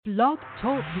Blog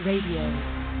Talk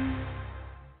Radio.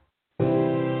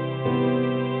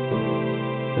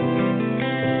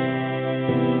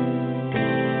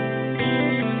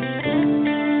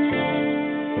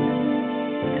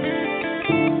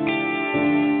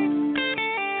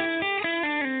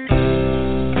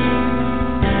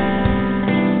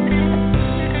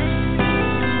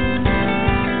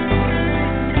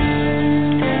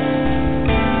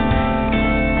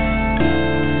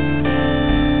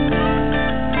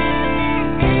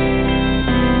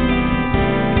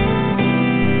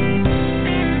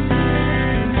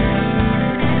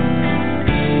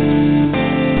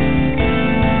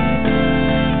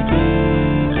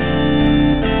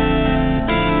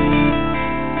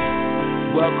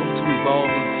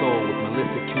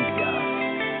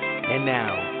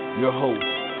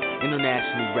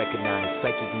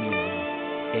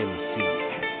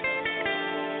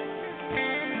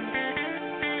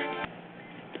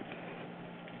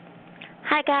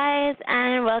 Hi guys,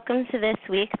 and welcome to this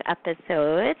week's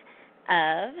episode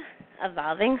of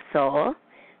Evolving Soul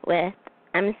with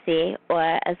MC,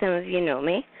 or as some of you know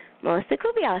me, Melissa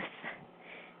Cubillas.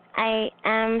 I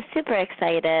am super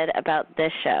excited about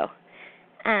this show.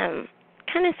 Kind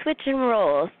of switching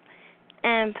roles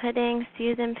and putting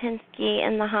Susan Pinsky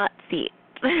in the hot seat.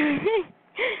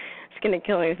 She's going to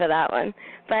kill me for that one.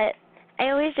 But I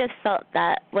always just felt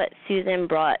that what Susan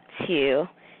brought to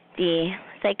the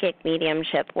psychic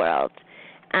mediumship world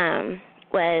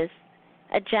was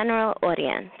a general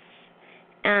audience.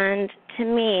 And to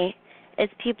me,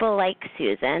 it's people like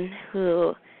Susan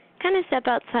who kind of step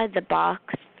outside the box,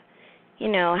 you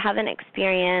know, have an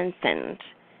experience and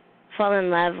fall in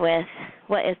love with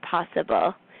what is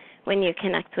possible when you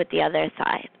connect with the other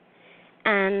side.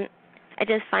 And I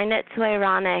just find it so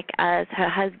ironic as her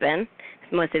husband,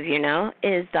 as most of you know,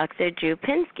 is Dr. Drew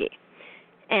Pinsky.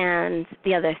 And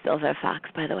the other silver fox,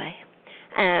 by the way.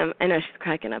 I know she's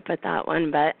cracking up at that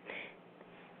one, but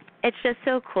it's just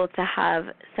so cool to have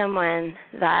someone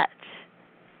that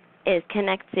is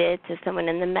connected to someone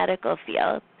in the medical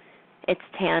field. It's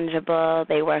tangible.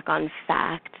 They work on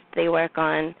facts. They work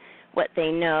on what they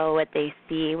know, what they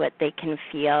see, what they can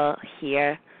feel,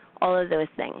 hear, all of those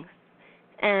things.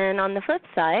 And on the flip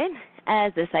side,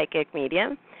 as a psychic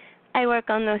medium, I work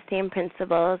on those same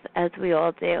principles as we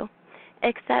all do,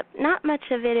 except not much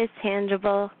of it is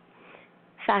tangible,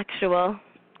 factual.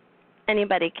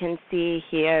 Anybody can see,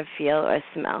 hear, feel, or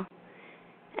smell.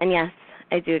 And yes,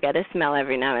 I do get a smell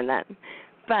every now and then.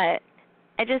 But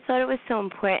I just thought it was so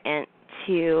important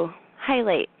to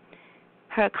highlight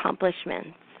her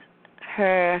accomplishments,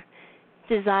 her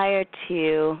desire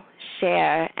to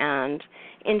share and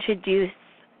introduce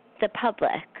the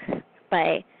public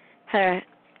by her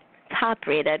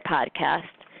top-rated podcast,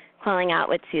 Calling Out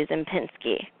with Susan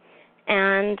Pinsky.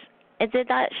 And I did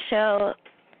that show,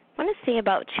 I want to say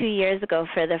about 2 years ago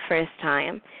for the first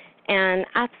time, and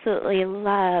absolutely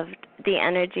loved the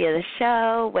energy of the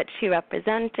show, what she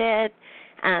represented,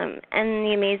 and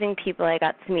the amazing people I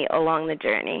got to meet along the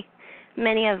journey,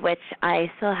 many of which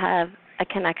I still have a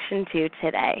connection to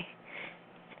today.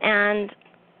 And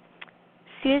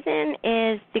Susan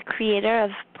is the creator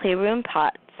of Playroom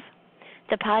Pods,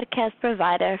 the podcast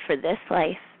provider for This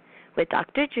Life, with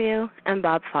Dr. Drew and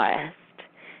Bob Forrest.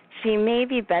 She may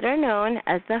be better known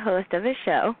as the host of a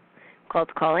show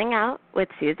called Calling Out with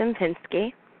Susan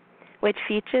Pinsky, which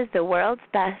features the world's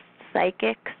best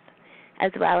psychics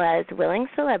as well as willing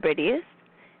celebrities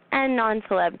and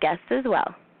non-celeb guests as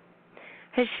well.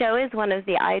 Her show is one of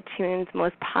the iTunes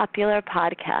most popular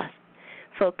podcasts,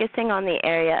 focusing on the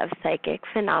area of psychic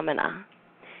phenomena.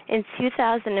 In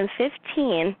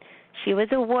 2015, she was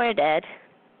awarded,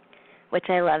 which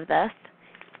I love this,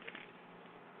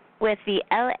 with the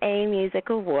LA Music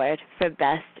Award for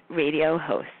Best Radio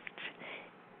Host.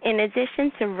 In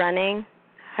addition to running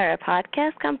her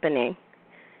podcast company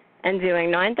and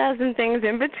doing 9,000 things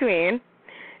in between,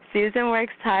 Susan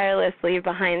works tirelessly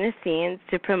behind the scenes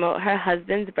to promote her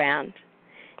husband's brand,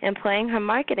 employing her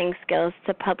marketing skills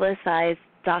to publicize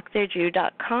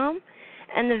drdrew.com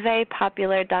and the very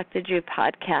popular Dr. Drew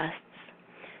podcasts,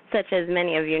 such as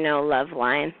many of you know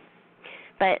Loveline.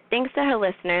 But thanks to her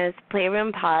listeners,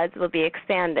 Playroom Pods will be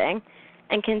expanding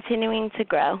and continuing to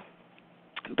grow,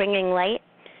 bringing light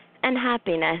and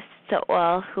happiness to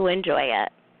all who enjoy it.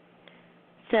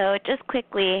 So just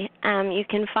quickly, you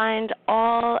can find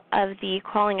all of the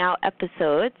Calling Out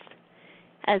episodes,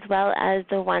 as well as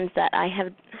the ones that I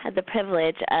have had the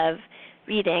privilege of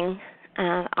reading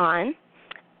on.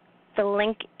 The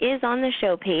link is on the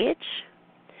show page,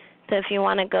 so if you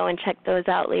want to go and check those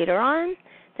out later on,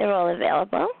 they're all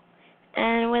available.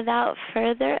 And without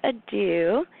further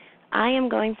ado, I am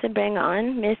going to bring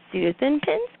on Miss Susan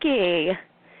Pinsky.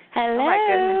 Hello. Oh, my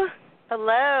goodness.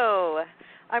 Hello.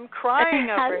 I'm crying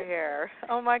over here.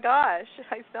 Oh, my gosh.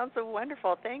 I sound so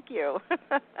wonderful. Thank you.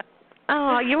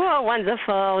 Oh, you are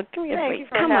wonderful. Give me a Thank break. you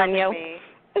for Come having on, me.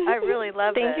 I really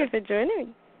love Thank this. you for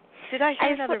joining. Did I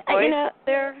hear another voice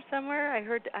there somewhere?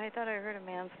 I thought I heard a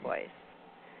man's voice.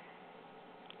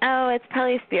 Oh, it's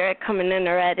probably spirit coming in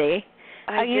already.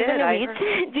 Are you going to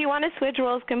read? Do you want to switch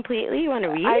roles completely? You want to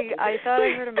read? I thought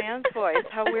I heard a man's voice.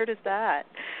 How weird is that?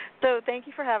 So thank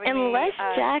you for having me. Unless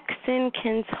Jackson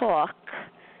can talk,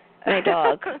 my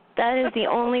dog. That is the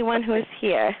only one who is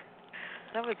here.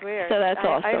 That was weird. So that's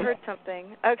awesome. I heard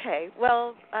something. Okay,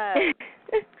 well,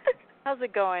 how's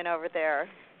it going over there?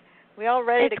 We all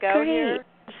ready to go great. here?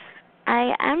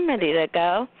 I am ready to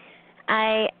go.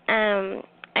 I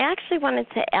actually wanted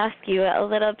to ask you a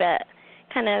little bit,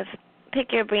 kind of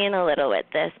pick your brain a little with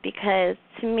this, because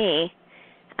to me,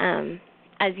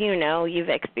 as you know, you've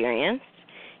experienced,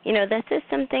 this is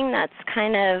something that's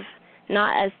kind of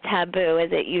not as taboo as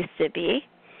it used to be.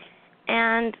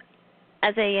 And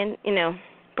as I,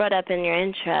 brought up in your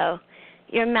intro,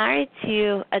 you're married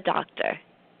to a doctor.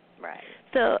 Right.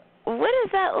 So what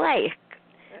is that like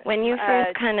when you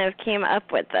first kind of came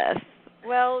up with this?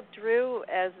 Well, Drew,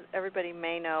 as everybody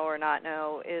may know or not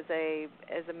know, is a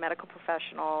medical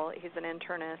professional. He's an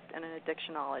internist and an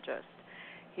addictionologist.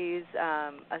 He's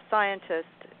a scientist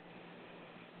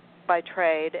by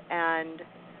trade, and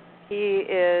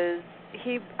I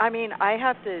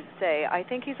have to say, I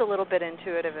think he's a little bit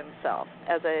intuitive himself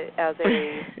as a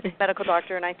medical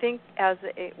doctor, and I think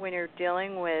when you're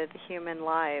dealing with human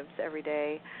lives every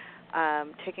day,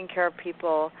 taking care of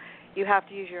people, you have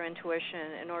to use your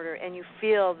intuition and you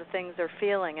feel the things they're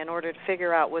feeling in order to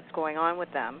figure out what's going on with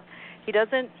them. He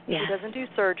doesn't do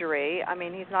surgery. I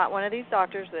mean, he's not one of these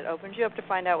doctors that opens you up to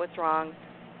find out what's wrong.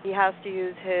 He has to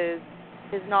use his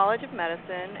knowledge of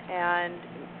medicine and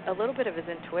a little bit of his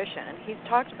intuition, and he's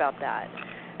talked about that.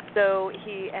 So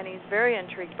he's very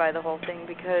intrigued by the whole thing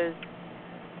because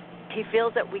he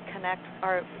feels that we connect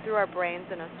through our brains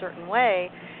in a certain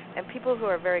way, and people who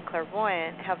are very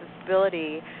clairvoyant have this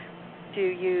ability to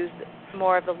use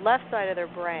more of the left side of their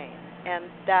brain, and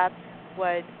that's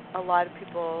what a lot of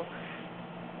people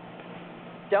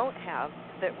don't have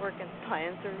that work in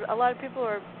science. A lot of people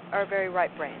are very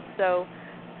right brain. So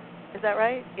is that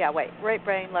right? Yeah, wait. Right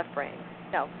brain, left brain.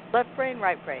 No, left brain,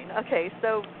 right brain. Okay,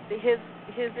 so his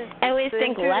I always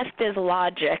think left is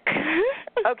logic.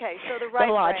 Okay, so the right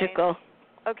the logical. Brain.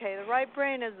 Okay, the right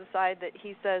brain is the side that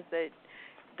he says that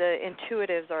the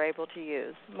intuitives are able to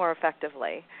use more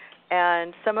effectively.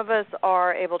 And some of us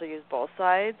are able to use both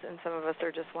sides, and some of us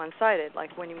are just one-sided.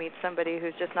 Like when you meet somebody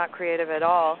who's just not creative at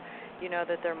all, you know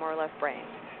that they're more left brain.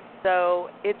 So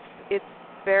it's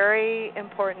very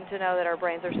important to know that our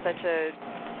brains are such a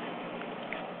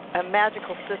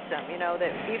magical system,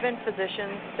 that even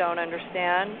physicians don't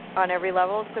understand on every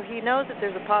level. So he knows that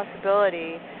there's a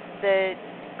possibility that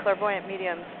clairvoyant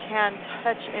mediums can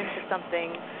touch into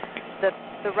something that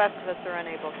the rest of us are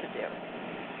unable to do.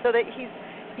 So that he's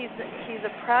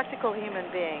a practical human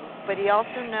being, but he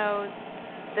also knows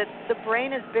that the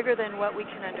brain is bigger than what we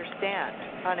can understand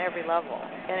on every level.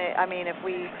 And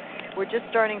we're just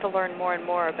starting to learn more and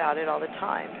more about it all the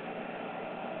time.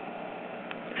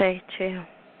 Very true.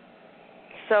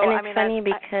 So and it's funny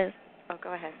because.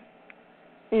 Go ahead.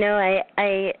 No,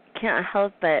 I can't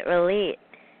help but relate,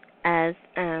 as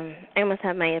I almost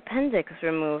had my appendix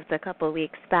removed a couple of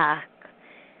weeks back,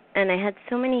 and I had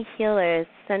so many healers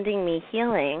sending me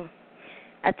healing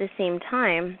at the same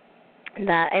time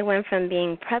that I went from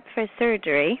being prepped for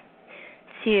surgery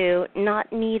to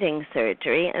not needing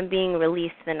surgery and being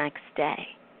released the next day.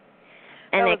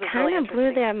 And it kind of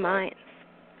blew their minds.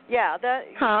 Yeah, that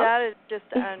is just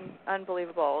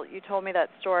unbelievable. You told me that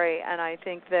story, and I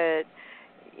think that,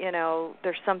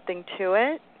 there's something to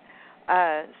it.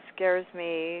 Scares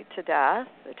me to death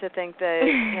to think that,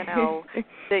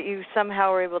 that you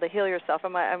somehow were able to heal yourself.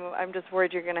 I'm just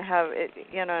worried you're going to have,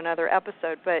 another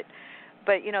episode. But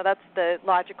that's the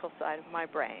logical side of my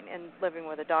brain and living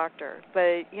with a doctor.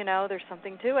 But, there's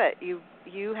something to it. You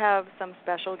have some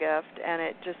special gift, and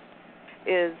it just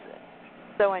is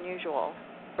so unusual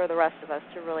for the rest of us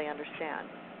to really understand.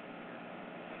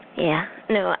 Yeah,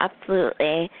 no,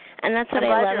 absolutely. And that's what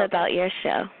I love about your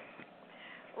show.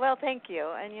 Well, thank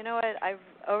you. And you know what?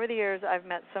 Over the years, I've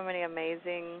met so many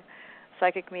amazing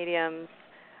psychic mediums,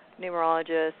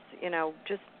 numerologists,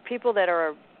 just people that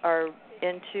are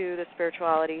into the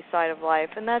spirituality side of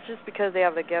life. And that's just because they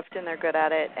have the gift and they're good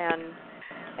at it.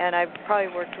 And I've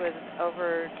probably worked with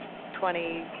over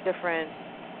 20 different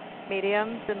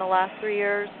mediums in the last 3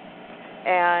 years.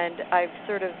 and I've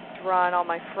sort of drawn all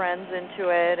my friends into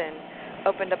it and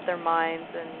opened up their minds,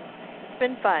 and it's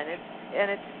been fun.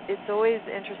 It's always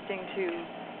interesting to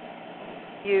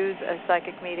use a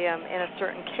psychic medium in a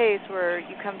certain case where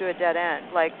you come to a dead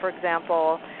end. Like, for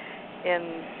example,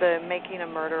 in the Making a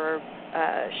Murderer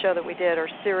show that we did, or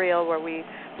Serial, where we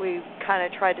kind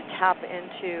of tried to tap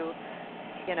into,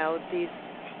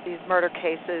 these murder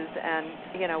cases,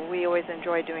 and we always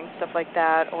enjoy doing stuff like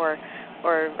that, or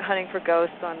hunting for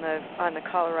ghosts on the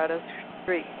Colorado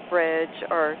Street Bridge,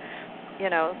 or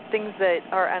things that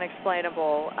are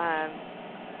unexplainable.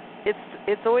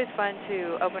 It's always fun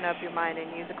to open up your mind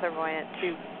and use a clairvoyant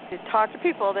to talk to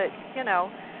people that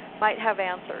might have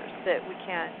answers that we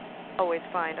can't always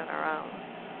find on our own.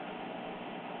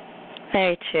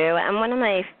 Very true. And one of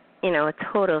my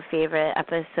total favorite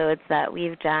episodes that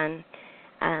we've done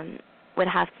would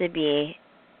have to be,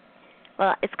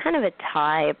 well, it's kind of a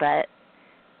tie, but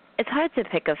it's hard to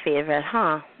pick a favorite,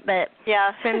 huh? But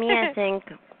yeah. For me, I think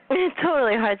it's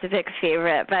totally hard to pick a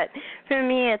favorite, but for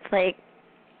me, it's like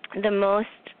the most,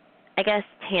 I guess,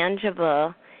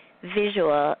 tangible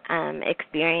visual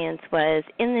experience was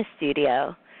in the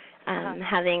studio,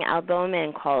 having Al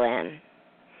Bowman call in,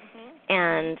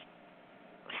 and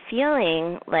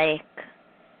feeling like,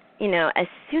 as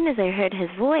soon as I heard his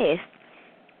voice,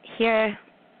 here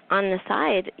on the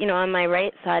side, on my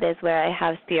right side is where I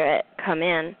have spirit come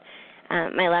in.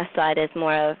 My left side is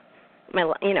more of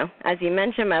my, as you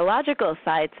mentioned, my logical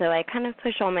side, so I kind of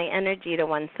push all my energy to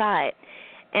one side.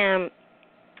 And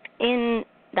in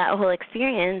that whole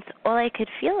experience, all I could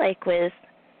feel like was,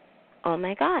 oh,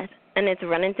 my God, and it's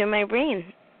running through my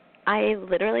brain. I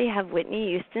literally have Whitney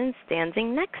Houston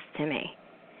standing next to me.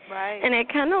 Right. And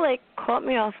it kind of, caught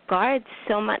me off guard,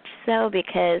 so much so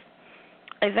because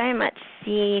I very much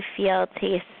see, feel,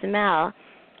 taste, smell,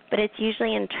 but it's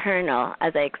usually internal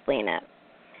as I explain it.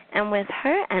 And with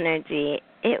her energy,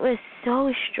 it was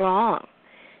so strong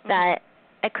that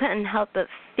I couldn't help but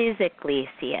physically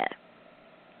see it.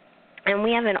 And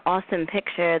we have an awesome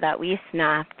picture that we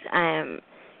snapped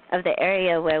of the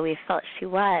area where we felt she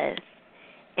was.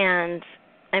 And,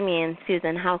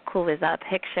 Susan, how cool was that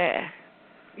picture?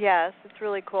 Yes, it's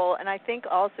really cool. And I think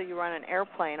also you were on an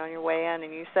airplane on your way in,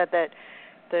 and you said that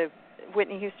the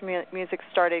Whitney Houston music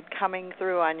started coming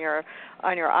through on your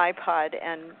iPod,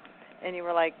 and you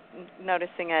were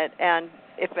noticing it. And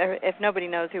if nobody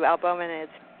knows who Al Bowman is,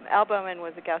 Al Bowman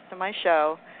was a guest on my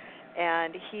show,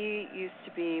 and he used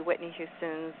to be Whitney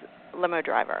Houston's limo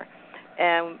driver.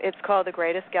 And it's called The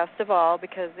Greatest Guest of All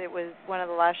because it was one of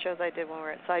the last shows I did when we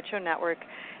were at Sideshow Network,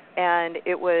 and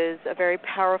it was a very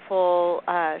powerful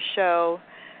show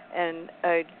and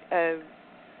a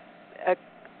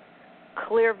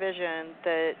clear vision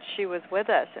that she was with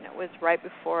us, and it was right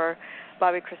before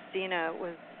Bobby Christina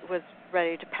was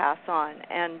ready to pass on.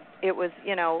 And it was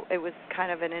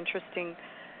kind of an interesting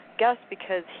guest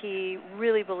because he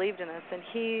really believed in us, and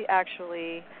he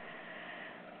actually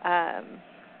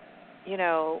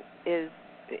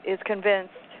is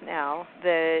convinced now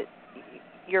that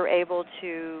you're able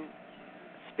to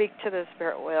speak to the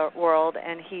spirit world,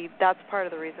 and that's part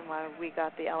of the reason why we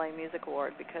got the LA Music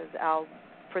Award, because Al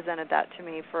presented that to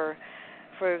me for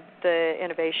the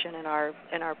innovation in our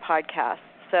podcast.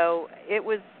 So it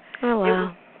was It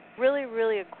was really,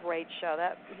 really a great show.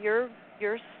 That your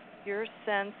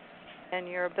sense and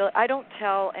your ability. I don't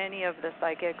tell any of the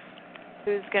psychics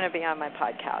who's going to be on my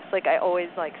podcast. I always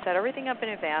set everything up in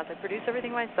advance. I produce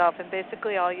everything myself, and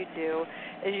basically all you do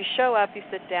is you show up, you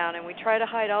sit down, and we try to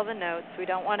hide all the notes. We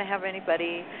don't want to have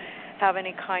anybody have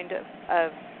any kind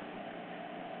of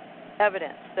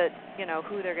evidence that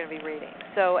who they're going to be reading.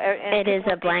 So it is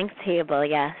a blank table,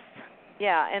 yes.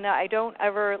 Yeah, and I don't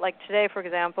ever, today, for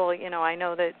example, I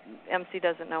know that MC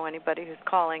doesn't know anybody who's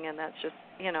calling, and that's just,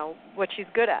 what she's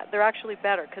good at. They're actually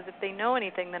better, because if they know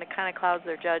anything, then it kind of clouds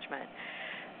their judgment.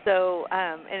 So,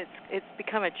 and it's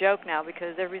become a joke now,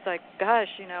 because everybody's like, gosh,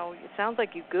 it sounds like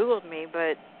you Googled me,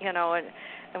 but,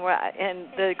 and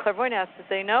the clairvoyant has to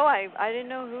say, no, I didn't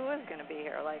know who was going to be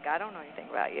here. I don't know anything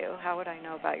about you. How would I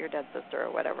know about your dead sister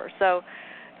or whatever? So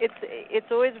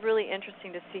it's always really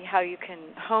interesting to see how you can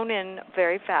hone in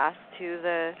very fast to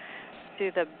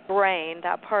the brain,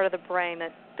 that part of the brain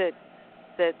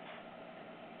that's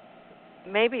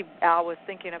maybe Al was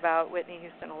thinking about Whitney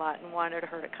Houston a lot and wanted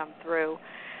her to come through.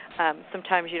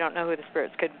 Sometimes you don't know who the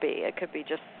spirits could be. It could be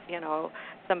just,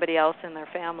 somebody else in their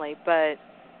family. But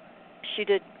she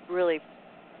did really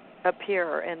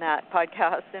appear in that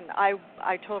podcast, and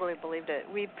I totally believed it.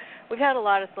 We've had a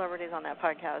lot of celebrities on that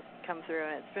podcast come through,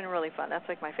 and it's been really fun. That's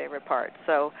my favorite part.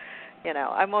 So,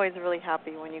 I'm always really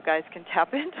happy when you guys can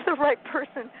tap into the right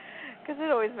person, because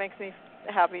it always makes me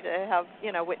happy to have,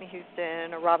 Whitney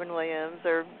Houston or Robin Williams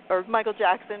or Michael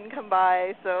Jackson come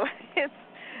by. So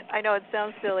I know it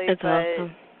sounds silly, It's but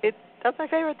awesome. that's my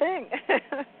favorite thing.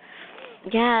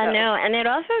 Yeah, So. no, and it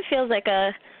also feels like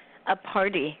a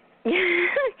party.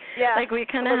 Yeah. Like we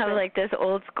kind of have like this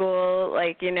old school,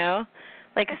 like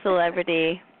like a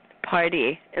celebrity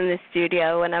party in the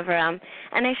studio whenever and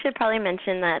I should probably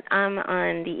mention that I'm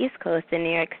on the East Coast in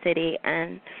New York City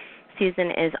and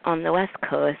Susan is on the West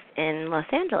Coast in Los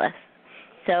Angeles.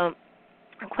 So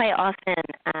quite often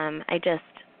I just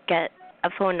get a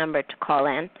phone number to call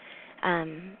in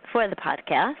for the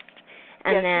podcast,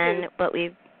 and yes, then what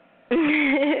we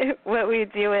what we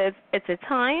do is it's a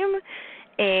time,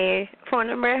 a phone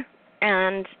number,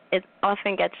 and it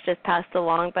often gets just passed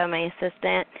along by my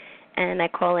assistant, and I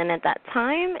call in at that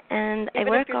time, and Even I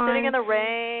work if you're on. sitting in the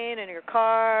rain in your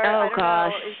car. Oh I don't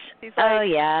gosh. Know. She's like, oh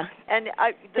yeah. And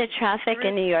the traffic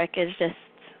in New York is just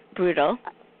brutal.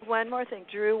 One more thing,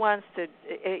 Drew wants to.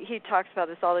 He talks about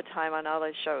this all the time on all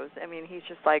his shows. I mean, he's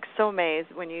just like so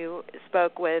amazed when you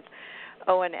spoke with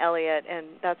Owen Elliott, and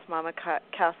that's Mama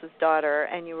Cass's daughter,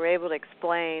 and you were able to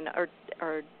explain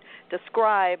or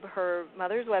describe her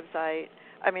mother's website.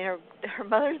 I mean, her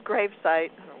mother's gravesite,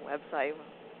 her website.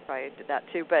 Probably did that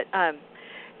too, but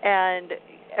and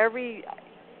every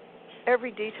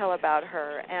detail about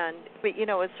her, but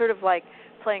it's sort of like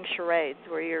playing charades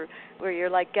where you're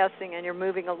like guessing and you're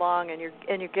moving along and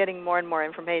you're getting more and more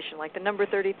information. Like the number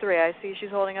 33, I see she's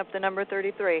holding up the number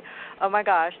 33. Oh my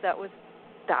gosh, that was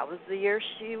the year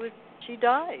she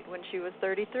died, when she was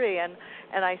 33, and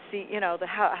I see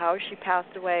how she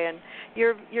passed away, and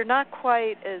you're not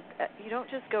quite as, you don't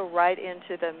just go right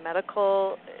into the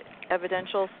medical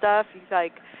evidential stuff.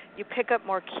 You pick up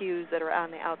more cues that are on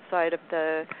the outside of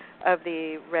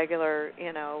the regular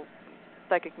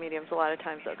psychic mediums. A lot of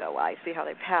times they'll go, well, I see how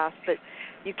they passed, but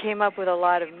you came up with a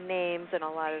lot of names and a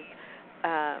lot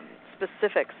of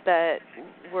specifics that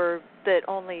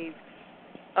only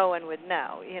Owen would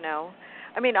know,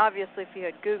 I mean, obviously, if you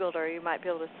had Googled her, you might be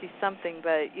able to see something,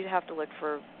 but you'd have to look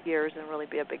for years and really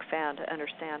be a big fan to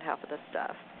understand half of this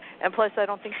stuff. And plus, I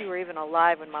don't think you were even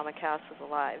alive when Mama Cass was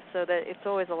alive, so that it's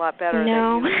always a lot better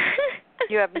No. that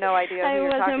you have no idea who you're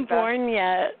talking about. I wasn't born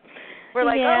yet. We're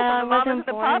like, yeah, the mamas and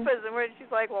the papas, and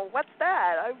she's like, well, what's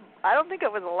that? I don't think I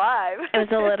was alive. It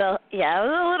was a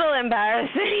little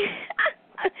embarrassing.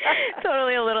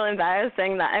 Totally a little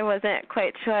embarrassing that I wasn't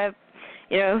quite sure,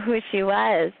 who she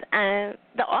was. And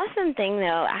the awesome thing,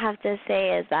 though, I have to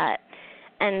say is that,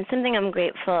 and something I'm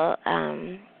grateful,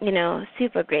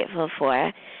 super grateful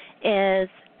for, is,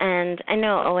 and I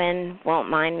know Owen won't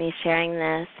mind me sharing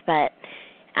this, but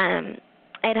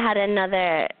I'd had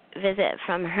another visit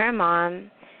from her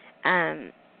mom,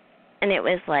 and it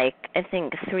was like, I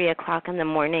think 3 o'clock in the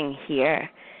morning here.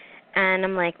 And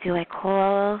I'm like, do I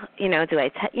call? Do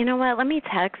I you know what? Let me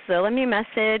text, so let me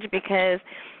message, because,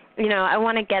 I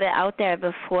want to get it out there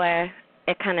before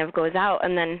it kind of goes out,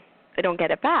 and then I don't get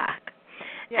it back.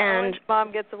 Yeah, and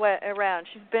Mom gets around.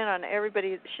 She's been on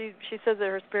everybody. She says that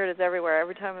her spirit is everywhere.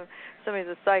 Every time somebody's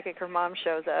a psychic, her mom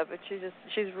shows up. But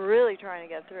she's really trying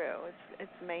to get through. It's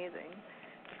amazing.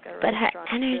 She's got a really but her strong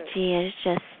energy spirit. is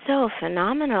just so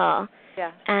phenomenal.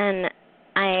 Yeah. And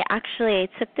I actually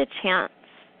took the chance,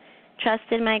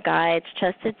 trusted my guides,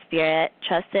 trusted spirit,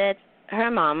 trusted her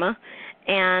mama,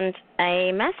 and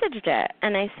I messaged her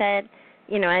and I said,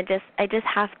 I just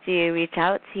have to reach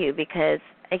out to you because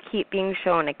I keep being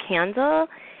shown a candle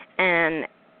and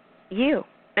you,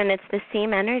 and it's the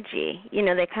same energy.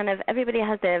 They kind of, everybody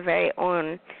has their very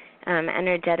own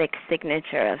energetic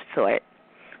signature of sort.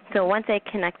 So once I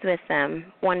connect with them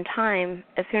one time,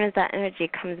 as soon as that energy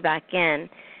comes back in,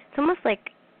 it's almost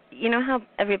like, how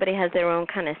everybody has their own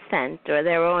kind of scent or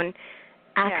their own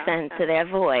accent to their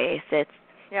voice. It's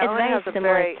very has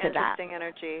similar a very to that. interesting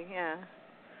energy, yeah.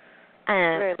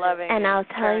 Very loving. And I'll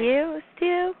tell you,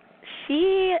 Stu,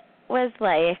 she was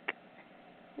like,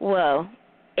 whoa,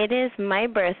 it is my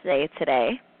birthday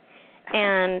today.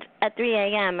 And at 3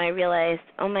 a.m. I realized,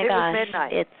 oh my gosh,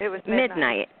 it was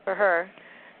midnight for her.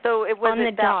 So it was on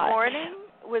it the that dot. morning?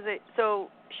 Was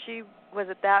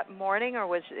it that morning, or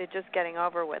was it just getting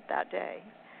over with that day?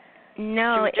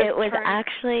 No, it was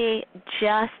actually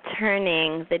just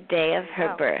turning the day of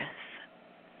her birth.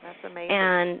 That's amazing.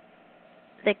 And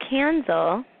the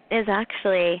candle is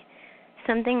actually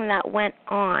something that went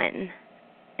on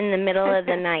in the middle of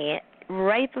the night,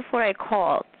 right before I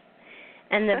called.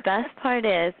 And the best part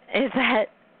is that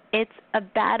it's a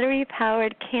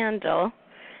battery-powered candle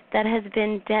that has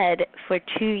been dead for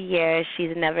 2 years.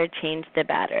 She's never changed the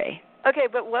battery. Okay,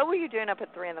 but what were you doing up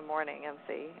at 3 in the morning,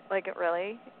 MC? Like,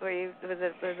 really? Was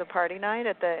it a party night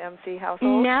at the MC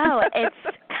household? No, it's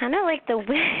kind of like the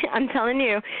way, I'm telling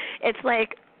you, it's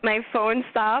like my phone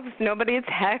stops, nobody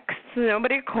texts,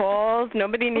 nobody calls,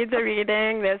 nobody needs a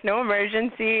reading, there's no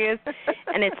emergencies,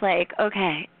 and it's like,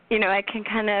 okay, I can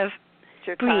kind of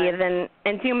breathe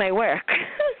and do my work.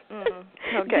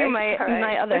 Okay. Do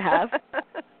my other half.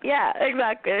 Yeah,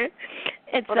 exactly.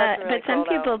 It's well, that's really but some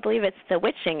cool, people believe it's the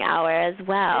witching hour as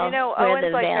well.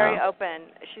 Owen's like very open.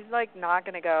 She's like not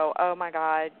going to go, oh my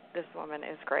God, this woman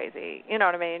is crazy. You know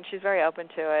what I mean? She's very open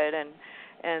to it,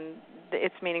 and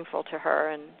it's meaningful to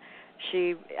her. And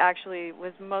she actually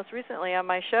was most recently on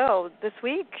my show this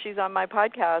week. She's on my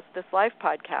podcast, This Life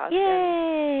podcast.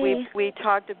 Yay! And we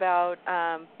talked about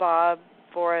Bob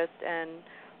Forrest and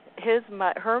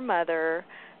her mother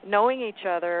knowing each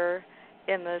other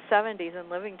in the 70s and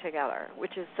living together,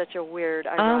 which is such a weird,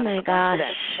 ironic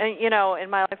coincidence. And in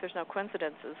my life there's no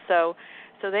coincidences. So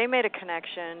they made a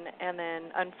connection, and then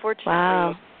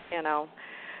unfortunately,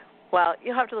 well,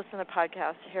 you'll have to listen to the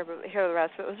podcast to hear the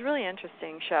rest. But it was a really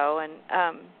interesting show, and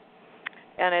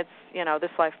it's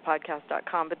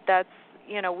thislifepodcast.com. But that's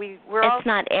we're all. It's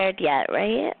not aired yet,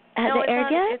 right? Has it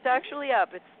aired yet? It's actually up.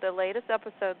 It's the latest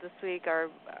episode this week, our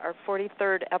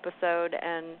 43rd episode,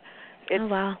 and it's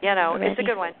it's a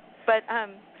good one. But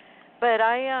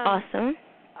I awesome.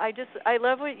 I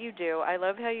love what you do. I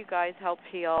love how you guys help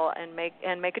heal and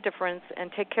make a difference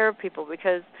and take care of people,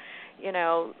 because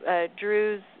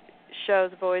Drew's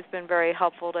shows have always been very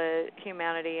helpful to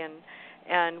humanity,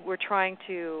 and we're trying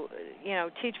to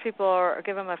teach people or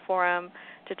give them a forum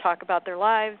to talk about their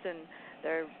lives and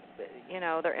their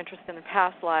interest in their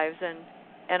past lives,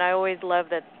 and I always love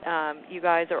that you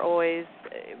guys are always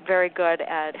very good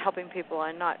at helping people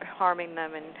and not harming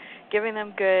them, and giving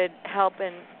them good help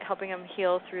and helping them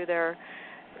heal through their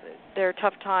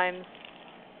tough times,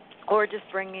 or just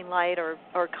bringing light or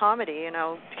comedy,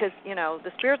 because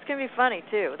the spirits can be funny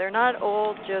too. They're not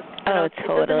all just totally.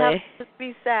 It doesn't have to just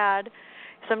be sad.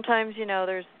 Sometimes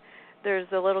there's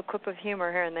a little quip of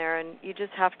humor here and there, and you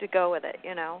just have to go with it,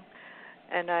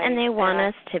 And they want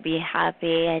us to be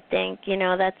happy. I think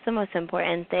that's the most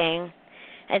important thing.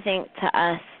 I think to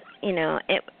us,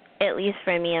 at least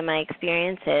for me and my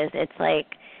experiences, it's like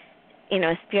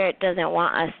Spirit doesn't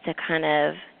want us to kind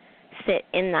of sit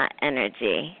in that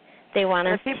energy. They want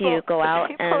us to go out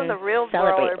and people in the real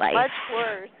celebrate world are life. much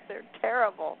worse. They're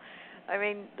terrible. I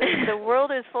mean, the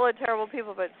world is full of terrible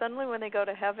people, but suddenly when they go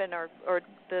to heaven or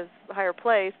this higher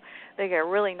place, they get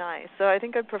really nice. So I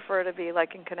think I'd prefer to be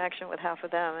like in connection with half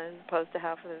of them as opposed to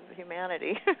half of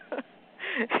humanity.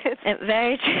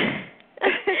 Very true.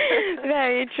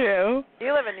 Very true.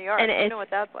 You live in New York. You know what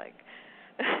that's like.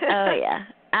 Oh, yeah.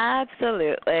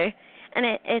 Absolutely. And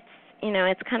it's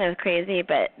it's kind of crazy,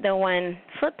 but the one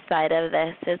flip side of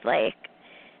this is like,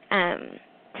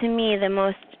 to me, the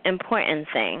most important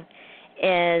thing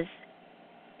is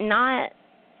not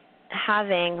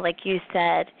having, like you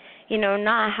said,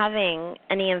 not having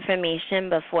any information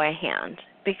beforehand,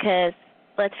 because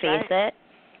let's face it,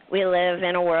 we live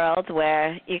in a world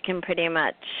where you can pretty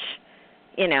much,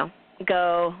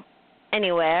 go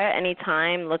anywhere,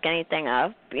 anytime, look anything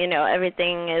up.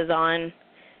 Everything is on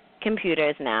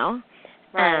computers now.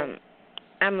 Right.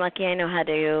 I'm lucky I know how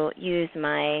to use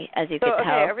my, as you could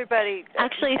tell. Okay, everybody.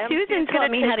 Actually, Susan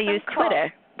taught me how to use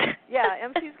Twitter. Yeah,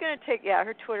 MC's going to take,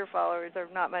 her Twitter followers are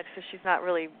not much because she's not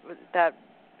really that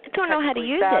I don't know how to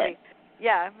use savvy. it.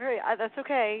 Yeah, that's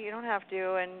okay. You don't have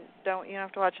to, and you don't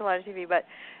have to watch a lot of TV, but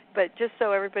just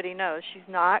so everybody knows,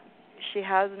 she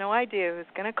has no idea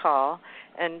who's going to call,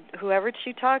 and whoever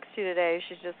she talks to today,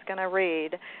 she's just going to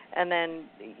read, and then,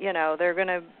 they're going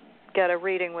to get a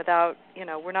reading without,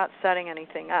 we're not setting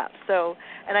anything up. So,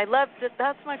 and I love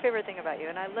that's my favorite thing about you,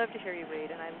 and I love to hear you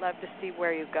read, and I love to see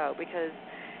where you go, because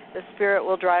the Spirit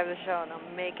will drive the show, and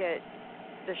they'll make it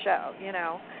the show,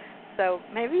 So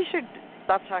maybe you should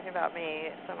stop talking about me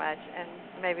so much and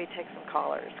maybe take some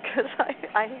callers, because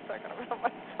I hate talking about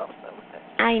myself so much.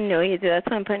 I know you do. That's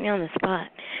why I'm putting you on the spot.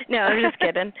 No, I'm just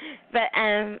kidding. But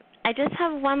I just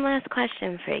have one last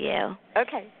question for you.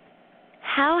 Okay.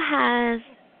 How has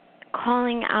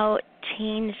calling out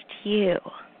changed you?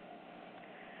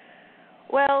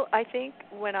 Well, I think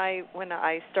when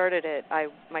I started it,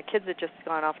 my kids had just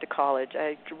gone off to college.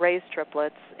 I raised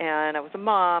triplets, and I was a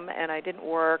mom, and I didn't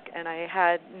work, and I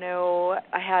hadn't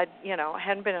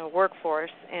been in a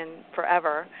workforce in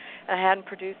forever, and I hadn't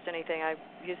produced anything. I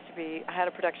had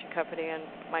a production company in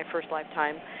my first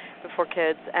lifetime before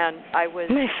kids, and I was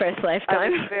my first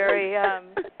lifetime.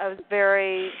 I was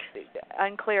very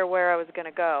unclear where I was going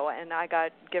to go, and I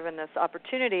got given this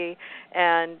opportunity,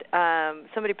 and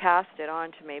somebody passed it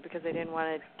on to me because they didn't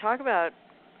want to talk about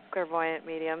clairvoyant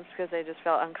mediums because they just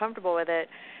felt uncomfortable with it.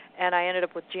 And I ended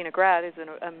up with Gina Grad, who's an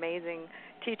amazing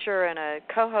teacher and a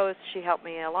co-host. She helped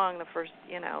me along the first,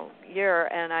 year,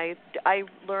 and I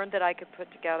learned that I could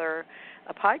put together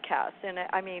a podcast. And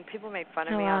I mean, people made fun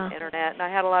of me on the internet, and I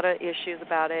had a lot of issues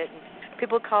about it. And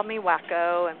people called me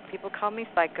wacko, and people called me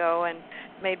psycho, and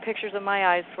made pictures of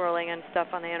my eyes swirling and stuff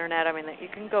on the internet. I mean, you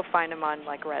can go find them on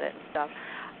like Reddit and stuff.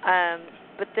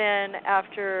 But then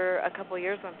after a couple of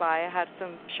years went by, I had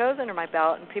some shows under my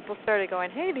belt, and people started going,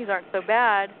 hey, these aren't so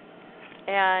bad.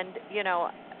 And,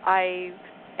 I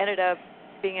ended up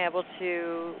being able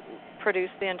to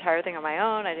produce the entire thing on my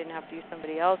own. I didn't have to use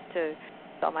somebody else to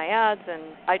sell my ads,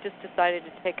 and I just decided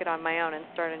to take it on my own and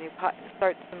start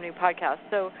some new podcasts.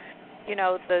 So,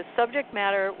 the subject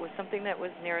matter was something that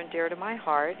was near and dear to my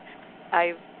heart.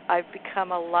 I've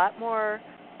become a lot more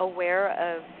aware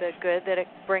of the good that it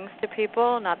brings to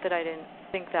people. Not that I didn't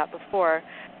think that before,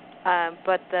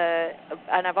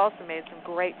 and I've also made some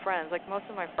great friends. Like most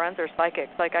of my friends are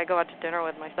psychics. Like I go out to dinner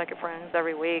with my psychic friends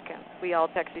every week, and we all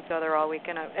text each other all week.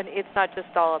 And it's not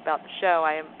just all about the show.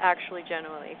 I am actually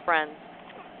genuinely friends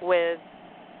with.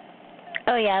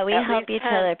 Oh yeah, we help each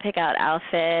other pick out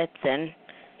outfits and.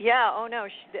 Yeah, oh no,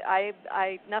 I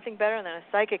nothing better than a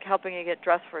psychic helping you get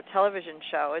dressed for a television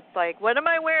show. It's like, what am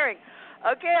I wearing?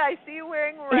 Okay, I see you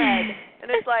wearing red, and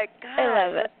it's like,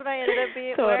 God, that's what I ended up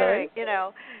wearing.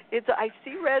 I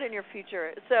see red in your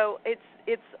future. So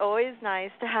it's always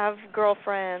nice to have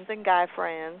girlfriends and guy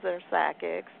friends that are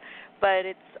psychics, but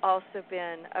it's also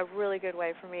been a really good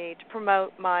way for me to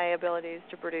promote my abilities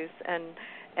to produce and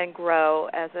grow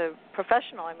as a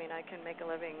professional. I mean, I can make a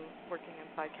living working in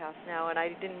podcasts now, and I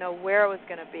didn't know where I was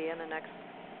going to be in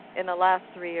the last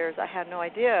 3 years. I had no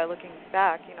idea. Looking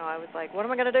back, I was like, what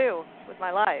am I going to do with my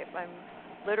life? I'm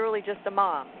literally just a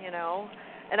mom,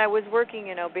 and I was working,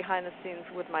 behind the scenes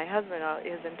with my husband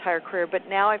his entire career, but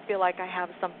now I feel like I have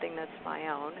something that's my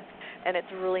own, and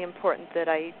it's really important that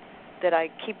I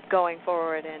keep going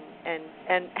forward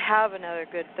and have another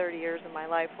good 30 years of my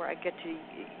life where I get to,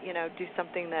 do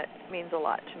something that means a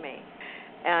lot to me.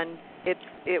 And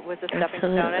it was a stepping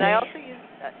stone. And I also used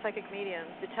psychic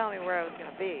mediums to tell me where I was going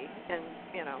to be in,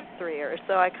 3 years.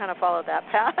 So I kind of followed that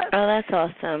path. Oh, that's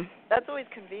awesome. That's always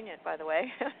convenient, by the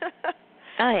way.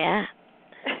 Oh, yeah.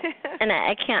 And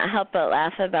I can't help but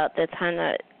laugh about the time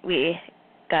that we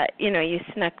got, you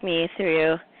snuck me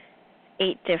through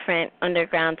 8 different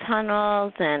underground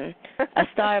tunnels and a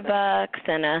Starbucks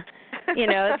and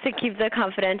to keep the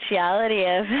confidentiality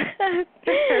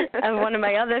of one of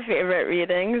my other favorite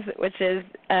readings, which is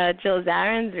Jill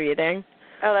Zarin's reading.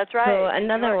 Oh, that's right. So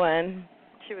another one.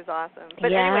 She was awesome.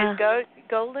 But anyways, go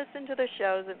listen to the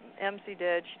shows that MC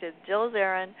did. She did Jill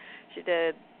Zarin. She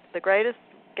did The Greatest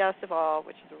Guest of All,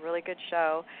 which is a really good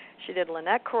show. She did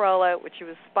Lynette Carolla, which she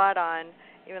was spot on,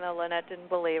 even though Lynette didn't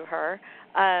believe her.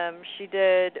 She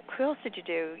did, who else did you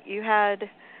do? You had,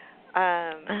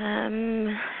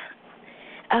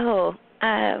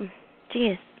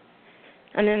 geez.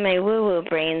 I'm in my woo-woo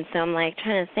brain, so I'm like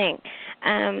trying to think.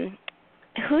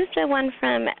 Who's the one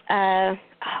from, I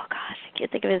can't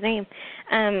think of his name.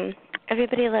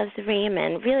 Everybody Loves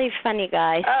Raymond. Really funny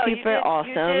guy, super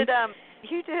awesome.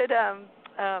 You did, oh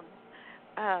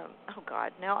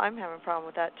God, now I'm having a problem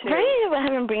with that too. Right, we're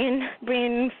having brain.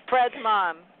 Fred's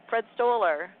mom, Fred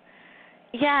Stoller.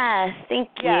 Yes, thank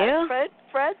you. Yeah,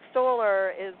 Fred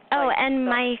Stoller is. Oh, and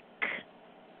Mike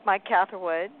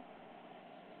Catherwood.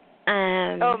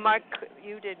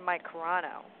 You did Mike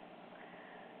Carano,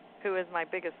 who is my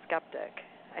biggest skeptic,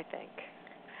 I think.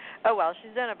 Oh well,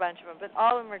 she's done a bunch of them, but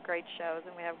all of them are great shows,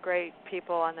 and we have great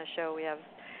people on the show. We have,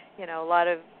 a lot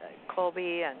of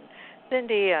Colby and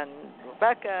Cindy and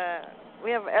Rebecca.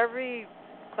 We have every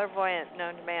clairvoyant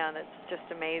known to man that's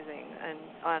just amazing, and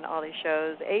on all these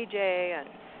shows, AJ and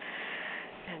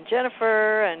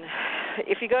Jennifer, and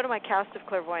if you go to my cast of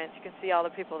clairvoyants, you can see all the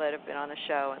people that have been on the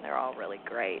show, and they're all really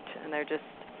great, and they're just,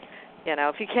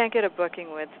 if you can't get a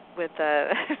booking with with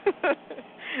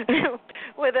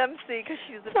MC because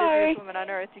she's the busiest woman on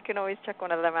earth, you can always check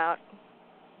one of them out.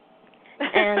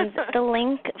 And the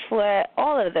link for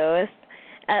all of those.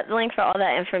 The link for all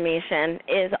that information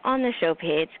is on the show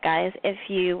page, guys. If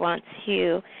you want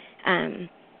to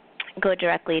go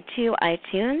directly to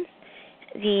iTunes,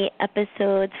 the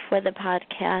episodes for the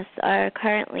podcast are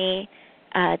currently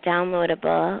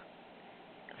downloadable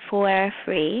for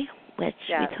free, which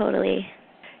we totally...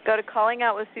 Go to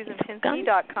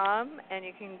callingoutwithsusanpinsky.com, and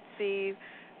you can see,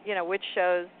 which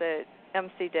shows that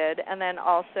MC did. And then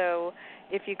also,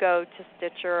 if you go to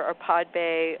Stitcher or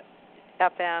Podbay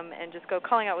FM and just go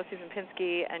Calling Out with Susan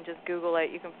Pinsky and just Google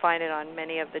it, you can find it on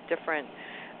many of the different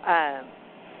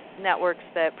networks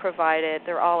that provide it.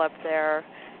 They're all up there,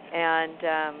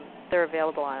 and they're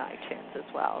available on iTunes as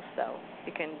well. So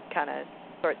you can kind of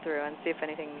sort through and see if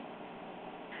anything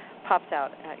pops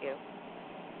out at you.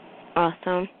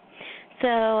 Awesome.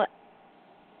 So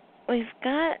we've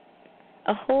got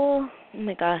a whole, oh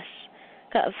my gosh,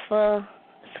 got a full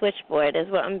switchboard is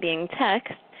what I'm being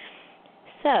texted.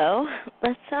 So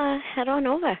let's head on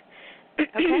over.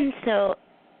 Okay. So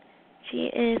she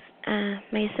is,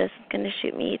 my assistant's going to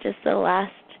shoot me just the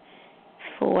last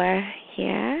 4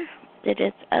 here,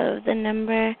 digits of the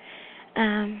number.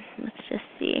 Let's just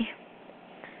see.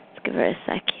 Let's give her a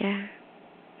sec here.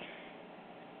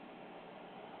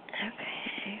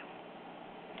 Okay.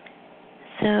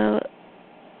 So,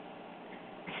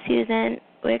 Susan,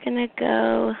 we're going to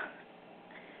go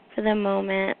for the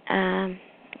moment.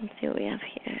 Let's see what we have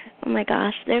here. Oh, my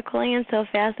gosh. They're calling in so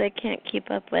fast I can't keep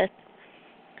up with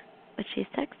what she's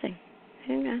texting.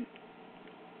 Hang on.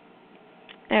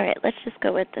 All right, let's just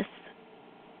go with this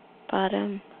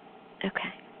bottom.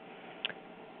 Okay.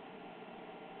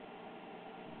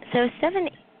 So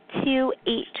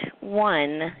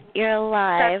 7281, you're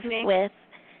live with...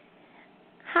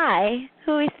 Hi,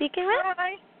 who are we speaking with?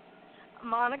 Hi,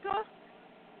 Monica.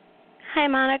 Hi,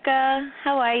 Monica.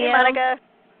 How are you? Hey, Monica.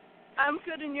 I'm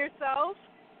good, and yourself?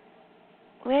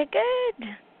 We're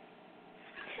good.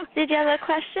 Did you have a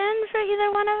question for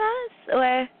either one of us,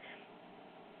 or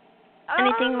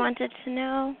anything you wanted to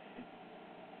know?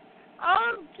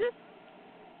 Just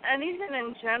anything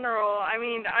in general. I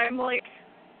mean, I'm like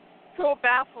so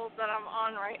baffled that I'm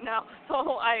on right now,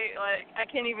 so I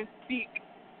can't even speak.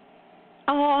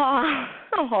 Oh,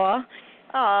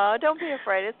 Don't be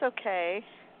afraid. It's okay.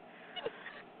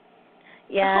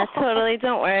 Yeah, totally.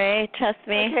 Don't worry. Trust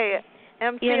me. Okay,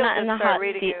 MC You're will not in the just start hot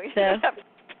reading seat, you. so You don't have to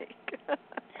speak.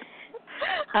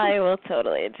 I will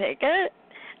totally take it.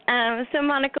 So,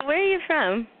 Monica, where are you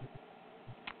from?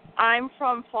 I'm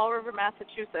from Fall River,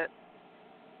 Massachusetts.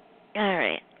 All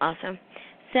right, awesome.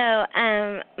 So,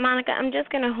 Monica, I'm just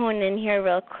going to hone in here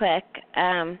real quick.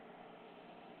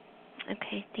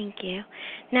 Okay, thank you.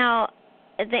 Now,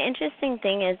 the interesting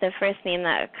thing is the first name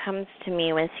that comes to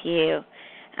me with you,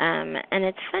 and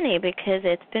it's funny because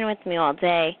it's been with me all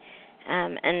day,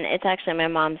 and it's actually my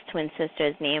mom's twin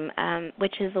sister's name,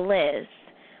 which is Liz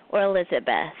or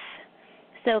Elizabeth.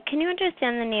 So can you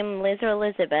understand the name Liz or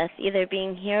Elizabeth either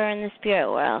being here or in the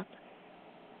spirit world?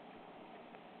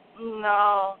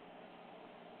 No.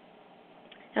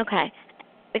 Okay,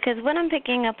 because what I'm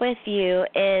picking up with you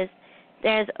is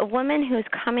there's a woman who's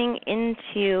coming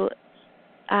into,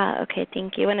 okay,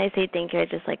 thank you. When I say thank you, I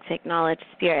just like to acknowledge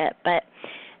spirit, but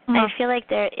I feel like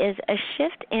there is a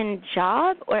shift in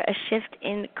job or a shift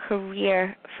in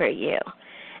career for you.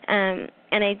 And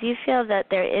I do feel that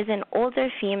there is an older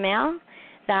female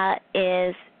that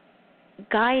is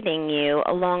guiding you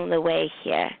along the way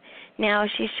here. Now,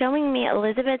 she's showing me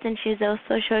Elizabeth, and she's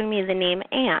also showing me the name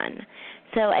Anne.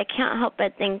 So I can't help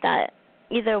but think that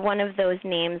either one of those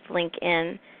names link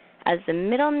in as the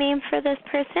middle name for this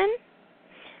person,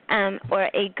 or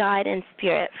a guide and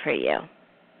spirit for you.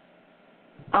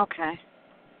 Okay.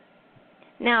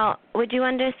 Now, would you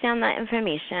understand that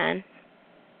information?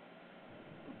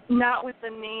 Not with the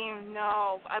name,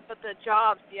 no. But the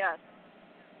jobs, yes.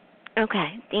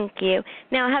 Okay, thank you.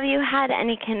 Now, have you had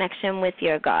any connection with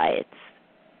your guides?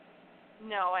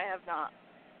 No, I have not.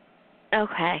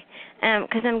 Okay,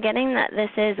 because I'm getting that this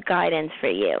is guidance for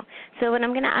you. So what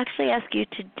I'm going to actually ask you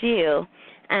to do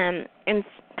in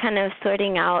kind of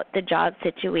sorting out the job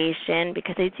situation,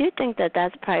 because I do think that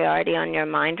that's priority on your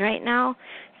mind right now.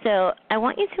 So I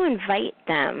want you to invite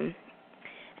them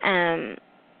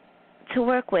to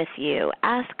work with you.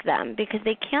 Ask them, because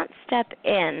they can't step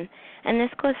in, and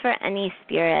this goes for any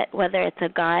spirit, whether it's a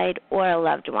guide or a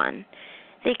loved one.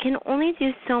 They can only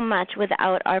do so much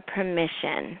without our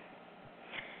permission.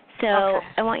 So okay.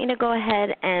 I want you to go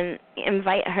ahead and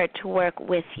invite her to work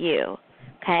with you,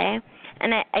 okay?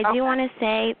 And I do want to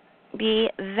say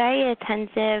be very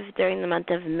attentive during the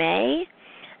month of May,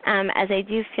 as I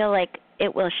do feel like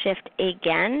it will shift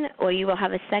again, or you will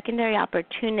have a secondary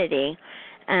opportunity.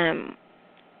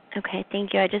 Okay,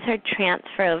 thank you. I just heard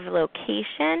transfer of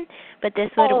location, but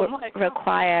this would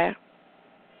require...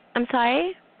 I'm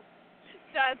sorry?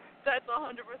 That's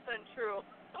 100% true.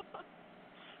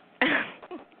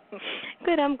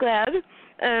 Good, I'm glad.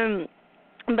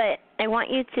 But I want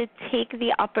you to take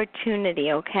the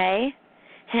opportunity, okay?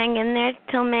 Hang in there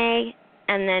till May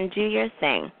and then do your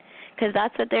thing. Because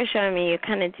that's what they're showing me. You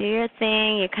kind of do your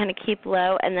thing, you kind of keep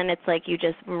low, and then it's like you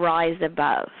just rise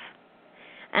above.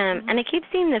 And I keep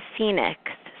seeing the phoenix.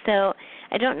 So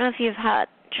I don't know if you've had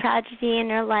tragedy in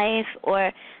your life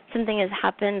or something has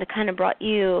happened that kind of brought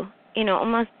you,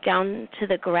 almost down to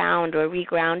the ground or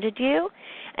regrounded you.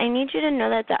 I need you to know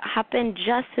that that happened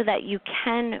just so that you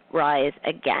can rise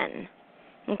again.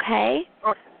 Okay?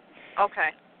 Okay.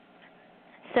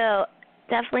 So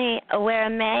definitely aware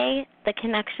of May, the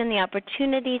connection, the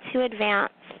opportunity to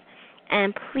advance.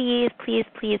 And please, please,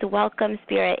 please welcome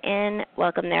Spirit in,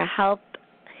 welcome their help.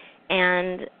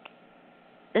 And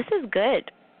this is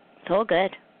good. It's all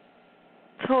good.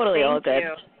 Totally all good. Thank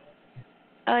you.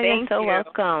 Oh, you're Thank so you.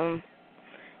 welcome.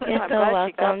 You're I'm so glad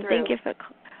you got welcome. through. Thank you for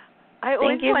I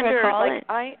always Thank you for wonder, calling.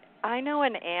 like, I know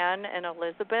an Anne and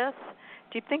Elizabeth.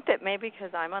 Do you think that maybe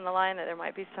because I'm on the line that there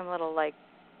might be some little, like,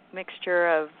 mixture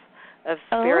of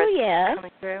spirits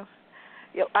coming through?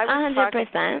 Yeah, I was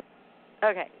 100%.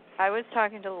 Okay. I was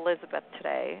talking to Elizabeth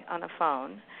today on the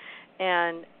phone,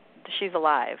 and she's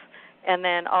alive. And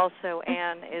then also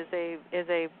Anne is a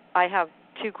I have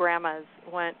two grandmas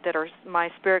that are my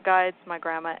spirit guides, my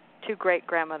grandma, two great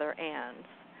grandmother Annes.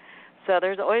 So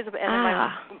there's always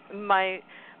and my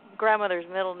grandmother's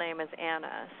middle name is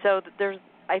Anna. So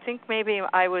I think maybe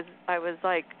I was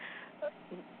like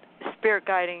spirit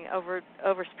guiding over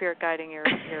spirit guiding your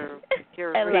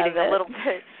reading a little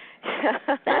bit.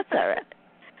 That's all right.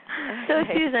 So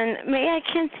Okay. Susan, may I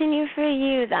continue for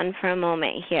you then for a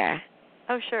moment here?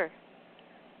 Oh, sure.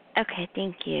 Okay,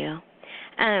 thank you.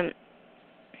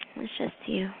 Let's just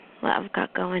see what I've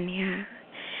got going here.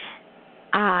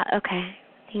 Okay,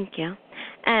 thank you.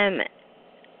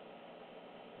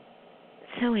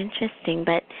 So interesting,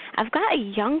 but I've got a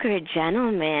younger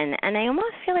gentleman, and I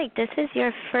almost feel like this is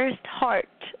your first heart,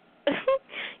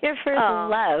 your first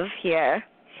love here.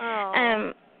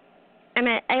 Oh.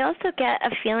 I also get a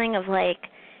feeling of like,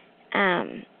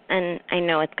 and I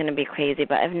know it's going to be crazy,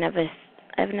 but I've never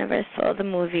saw the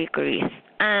movie Grease.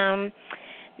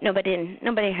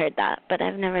 Nobody heard that, but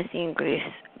I've never seen Grease.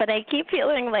 But I keep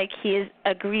feeling like he is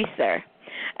a greaser,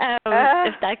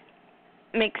 if that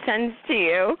makes sense to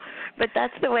you. But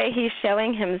that's the way he's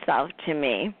showing himself to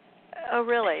me. Oh,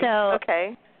 really? So,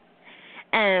 okay.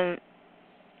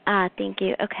 Thank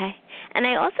you. Okay. And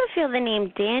I also feel the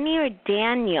name Danny or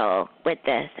Daniel with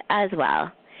this as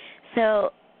well.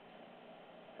 So,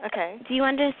 okay. Do you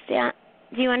understand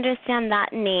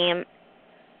that name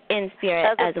in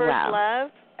spirit as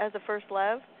well? As a first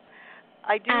love?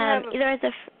 I do have either as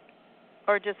a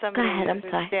or just somebody go ahead, I'm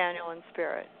who's sorry. Daniel in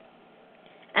spirit.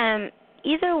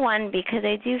 Either one, because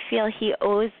I do feel he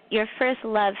owes your first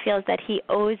love feels that he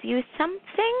owes you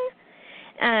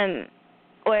something.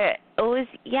 Or owes,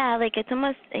 like it's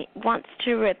almost it wants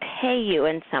to repay you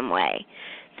in some way.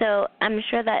 So I'm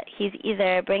sure that he's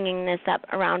either bringing this up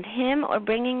around him or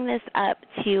bringing this up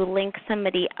to link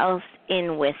somebody else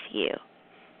in with you.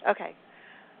 Okay.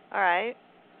 All right.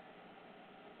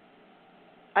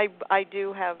 I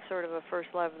do have sort of a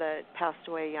first love that passed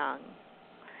away young.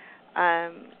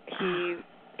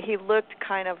 He looked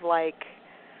kind of like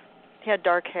he had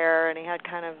dark hair and he had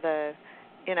kind of the,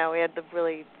 he had the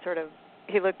really sort of,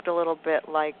 he looked a little bit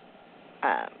like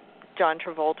John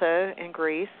Travolta in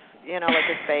Grease, like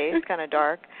his face, kind of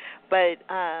dark. But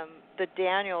the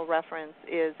Daniel reference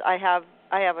is I have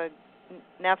a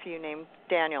nephew named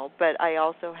Daniel, but they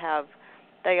also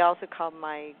called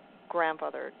my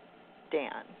grandfather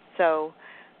Dan. So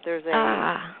there's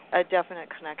a definite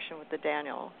connection with the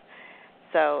Daniel.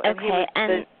 So and he was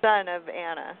the son of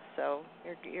Anna. So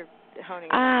you're honing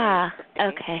in.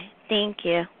 Okay. Thank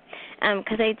you.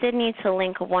 Because I did need to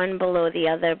link one below the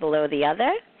other.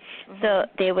 Mm-hmm. So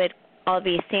they would all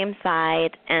be same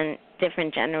side and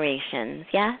different generations,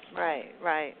 yes?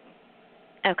 Right.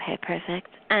 Okay, perfect.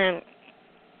 I'm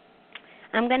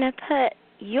going to put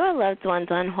your loved ones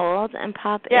on hold and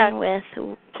pop in with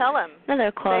Tell him.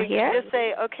 Another call here. Just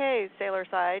say, okay, sailor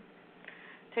side,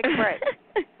 take a break.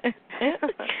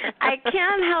 I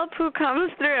can't help who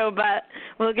comes through, but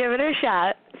we'll give it a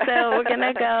shot. So we're going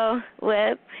to go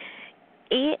with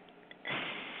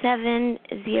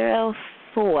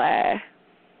 8704.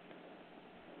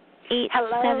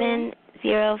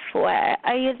 8704.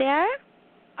 Are you there?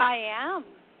 I am.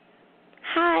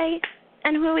 Hi.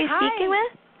 And who are we speaking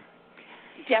with?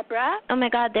 Deborah. Oh, my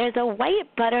God. There's a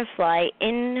white butterfly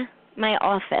in my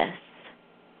office.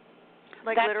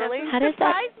 Like that literally? Doesn't How does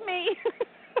surprise me.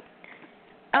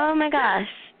 Oh, my gosh.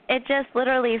 It just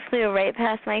literally flew right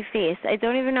past my face. I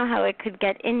don't even know how it could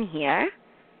get in here.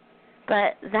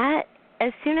 But that,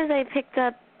 as soon as I picked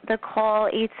up the call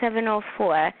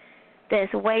 8704, this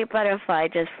white butterfly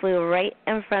just flew right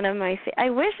in front of my face.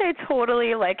 I wish I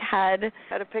totally had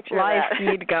a picture live of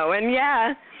that. feed going.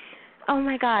 Yeah. Oh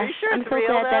my gosh. Are you sure I'm it's so real,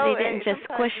 glad that though? he didn't just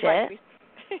Sometimes squish you might it. be-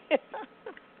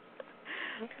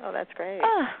 Oh, that's great.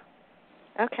 Oh.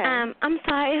 Okay. I'm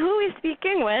sorry. Who are we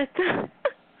speaking with?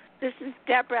 This is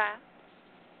Deborah.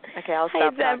 Okay, I'll Hi,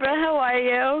 stop Deborah. talking. How are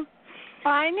you?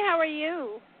 Fine, how are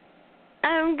you?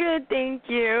 I'm good, thank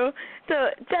you. So,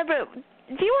 Deborah,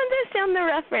 do you understand the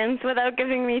reference without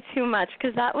giving me too much?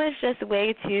 Because that was just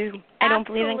way too. I don't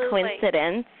believe in Absolutely.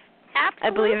 coincidence. Absolutely.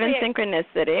 I believe in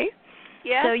synchronicity.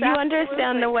 Yes, so you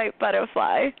understand the white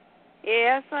butterfly.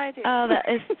 Yes, I do. Oh, that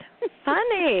is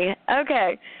funny.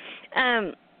 Okay.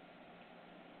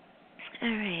 All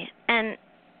right.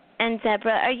 And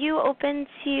Deborah, are you open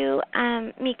to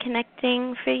me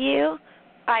connecting for you?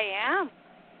 I am.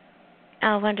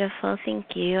 Oh, wonderful.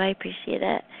 Thank you. I appreciate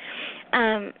it.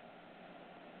 Oh,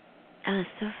 it's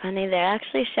so funny. They're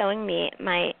actually showing me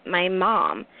my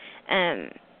mom.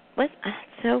 What's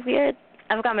so weird?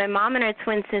 I've got my mom and her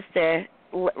twin sister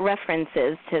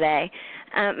references today.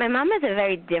 My mom has a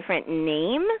very different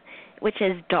name, which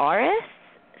is Doris.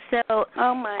 So,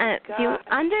 Oh my God. do you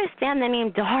understand the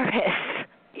name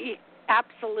Doris?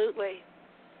 Absolutely.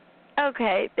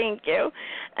 Okay, thank you.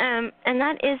 And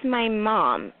that is my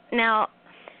mom. Now,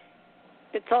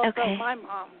 it's also okay. my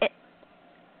mom.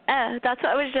 That's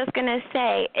what I was just going to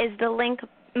say. Is the link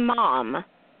mom?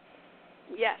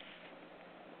 Yes.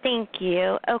 Thank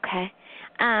you. Okay.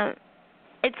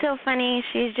 It's so funny.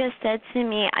 She just said to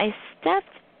me, I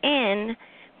stepped in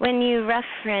when you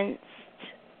referenced.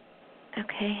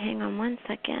 Okay, hang on one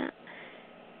second.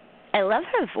 I love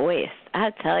her voice,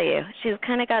 I'll tell you. She's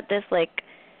kind of got this,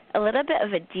 a little bit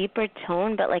of a deeper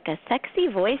tone, but a sexy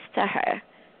voice to her.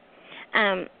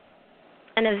 And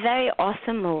a very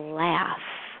awesome laugh.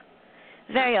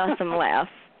 Very awesome laugh.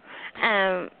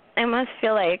 I almost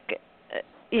feel like,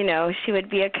 she would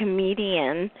be a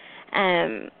comedian.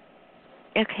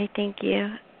 Okay, thank you.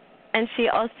 And she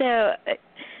also,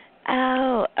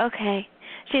 okay.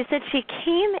 She said she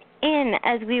came in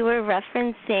as we were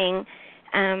referencing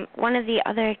one of the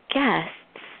other guests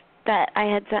that I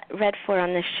had read for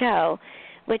on the show,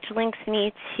 which links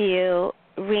me to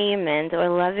Raymond or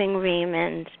Loving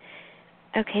Raymond.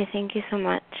 Okay, thank you so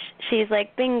much. She's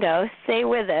like, bingo, stay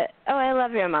with it. Oh, I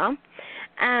love your mom.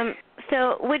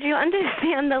 So would you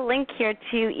understand the link here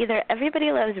to either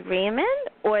Everybody Loves Raymond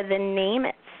or the name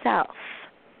itself?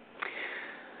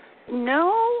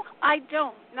 No, I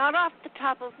don't. Not off the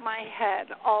top of my head,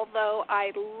 although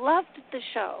I loved the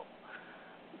show.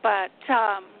 But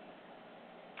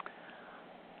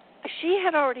she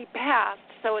had already passed,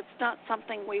 so it's not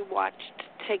something we watched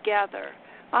together.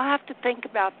 I'll have to think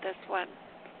about this one.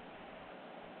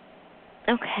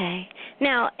 Okay.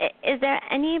 Now, is there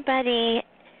anybody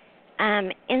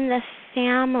in the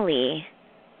family,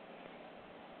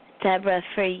 Deborah,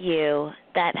 for you,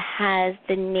 that has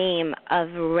the name of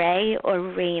Ray or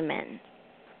Raymond?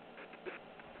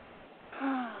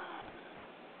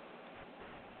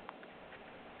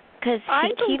 Because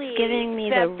she keeps giving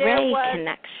me the Ray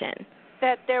connection.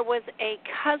 That there was a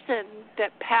cousin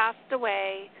that passed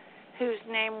away whose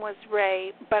name was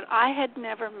Ray, but I had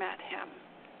never met him.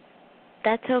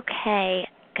 That's okay,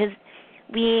 because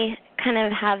we kind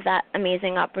of have that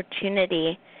amazing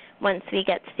opportunity once we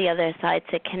get to the other side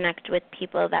to connect with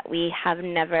people that we have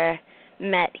never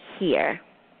met here.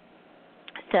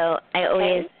 So I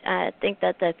always think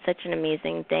that that's such an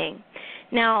amazing thing.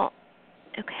 Now,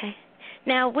 okay.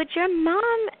 Now, would your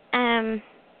mom,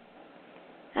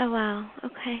 oh, wow,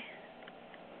 okay.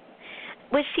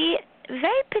 Was she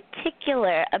very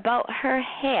particular about her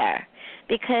hair?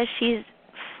 Because she's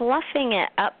fluffing it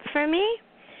up for me,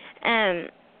 and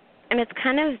it's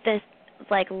kind of this,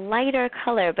 lighter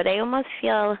color, but I almost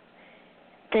feel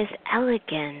this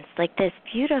elegance, this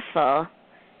beautiful.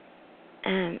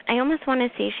 I almost want to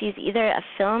say she's either a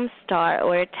film star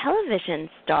or a television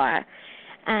star.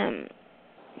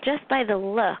 Just by the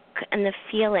look and the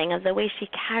feeling of the way she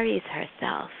carries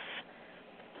herself.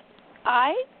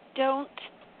 I don't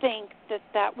think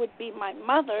that would be my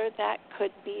mother. That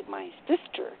could be my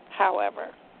sister, however.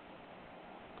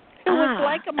 It was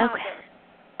like a mother. Okay.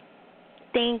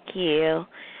 Thank you.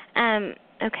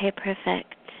 Okay,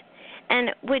 perfect. And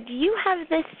would you have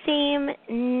the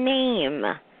same name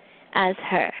as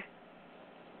her?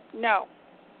 No.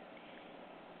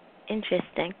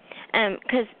 Interesting.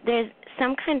 Because there's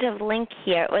some kind of link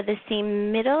here, or the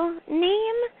same middle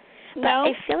name, but no.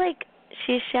 I feel like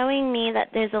she's showing me that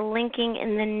there's a linking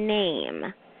in the name.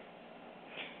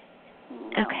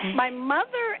 No. Okay. My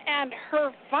mother and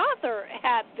her father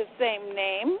had the same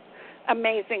name,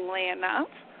 amazingly enough.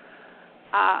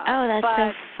 That's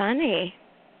so funny.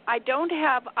 I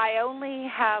only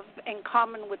have in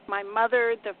common with my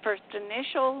mother the first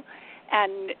initial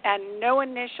and no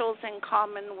initials in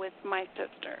common with my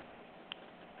sister.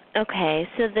 Okay,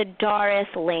 so the Doris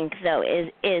link, though,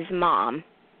 is Mom.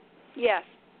 Yes.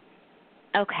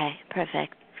 Okay,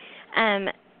 perfect.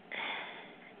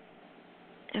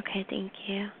 Okay, thank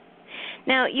you.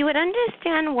 Now, you would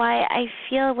understand why I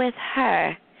feel with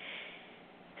her.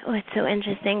 Oh, it's so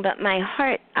interesting, but my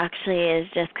heart actually is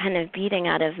just kind of beating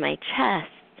out of my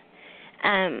chest.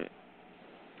 And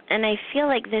I feel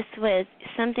like this was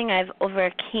something I've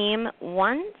overcame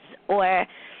once, or...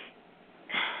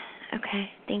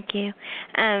 Okay, thank you.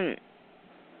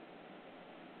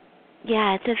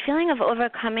 Yeah, it's a feeling of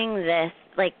overcoming this,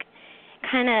 like,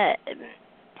 kind of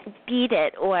beat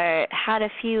it or had a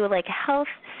few, like, health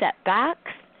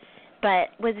setbacks, but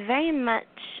was very much...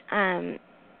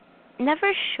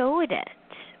 never showed it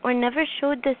or never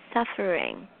showed the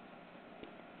suffering.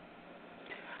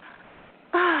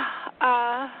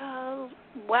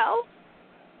 Well,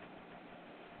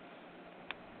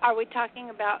 are we talking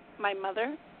about my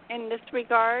mother in this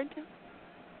regard?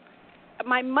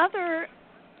 My mother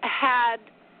had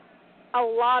a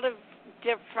lot of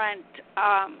different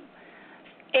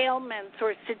ailments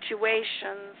or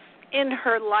situations in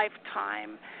her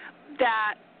lifetime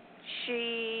that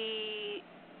she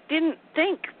didn't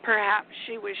think perhaps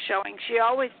she was showing. She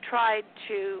always tried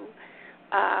to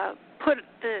put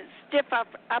the stiff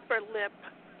upper lip,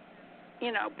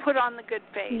 put on the good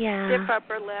face, stiff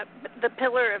upper lip, the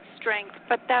pillar of strength,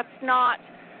 but that's not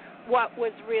what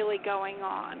was really going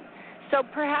on. So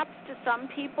perhaps to some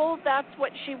people that's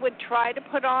what she would try to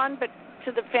put on, but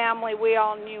to the family we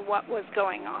all knew what was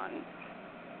going on.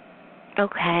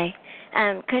 Okay.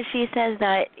 Because she says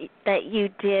that you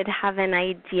did have an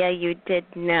idea, you did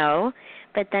know,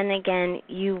 but then again,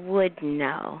 you would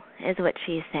know, is what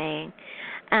she's saying.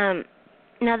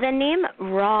 Now, the name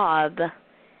Rob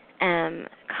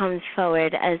comes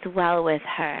forward as well with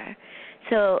her.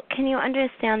 So can you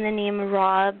understand the name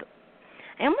Rob?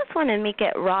 I almost want to make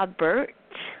it Robert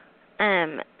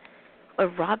or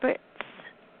Roberts.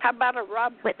 How about a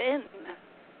Robin?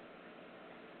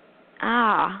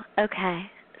 Ah, okay.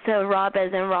 So Rob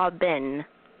as in Robin.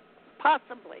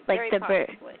 Possibly. Like very the possibly.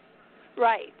 bird.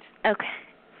 Right. Okay.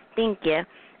 Thank you.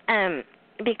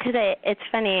 Because it's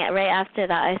funny, right after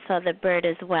that I saw the bird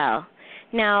as well.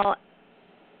 Now,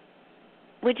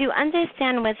 would you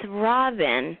understand with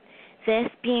Robin, this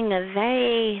being a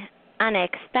very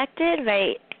unexpected,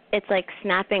 it's like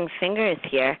snapping fingers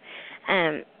here,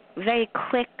 very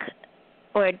quick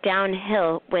or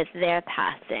downhill with their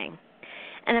passing.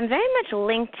 And I'm very much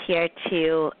linked here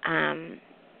to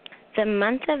the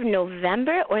month of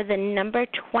November or the number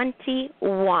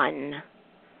 21.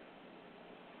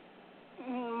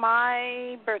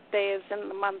 My birthday is in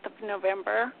the month of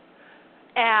November,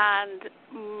 and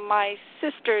my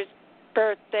sister's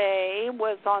birthday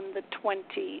was on the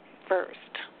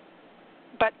 21st,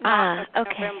 but not of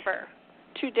November.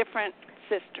 Two different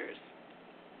sisters.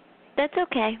 That's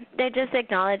okay. They're just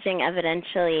acknowledging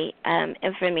evidentially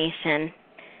information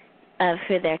of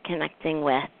who they're connecting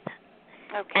with.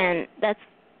 Okay. And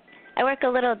I work a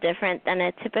little different than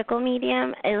a typical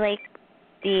medium. I like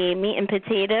the meat and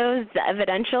potatoes, the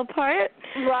evidential part.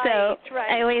 Right, so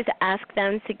right. I always ask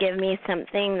them to give me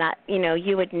something that,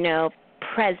 you would know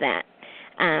present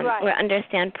or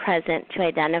understand present to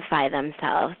identify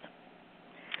themselves.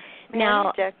 May I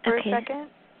interject for a second?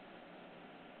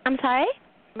 I'm sorry?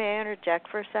 May I interject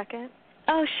for a second?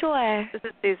 Oh, sure. This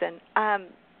is Susan.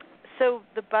 So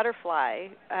the butterfly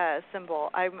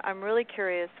symbol, I'm really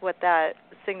curious what that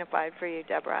signified for you,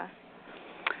 Deborah.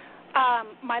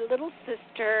 My little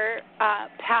sister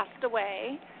passed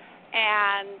away,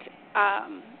 and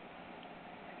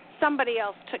somebody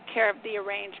else took care of the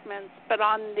arrangements. But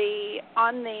on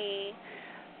the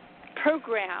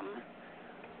program,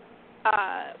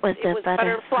 it was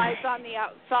butterflies on the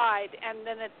outside, and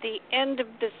then at the end of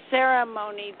the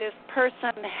ceremony, this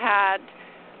person had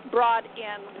brought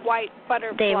in white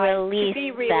butterflies to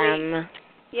be released. Them.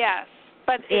 Yes,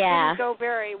 but it didn't go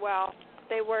very well.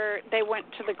 They went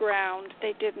to the ground.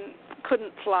 They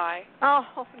couldn't fly. Oh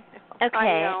no. Okay.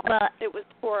 I know. Well, it was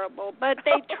horrible, but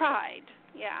they tried.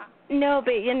 Yeah. No,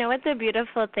 but what the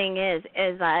beautiful thing is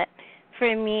that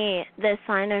for me, the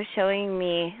sign of showing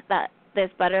me that this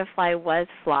butterfly was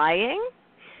flying.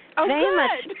 Oh, very good.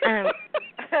 much.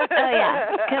 Oh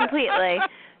yeah, completely.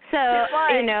 So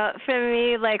for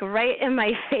me, like right in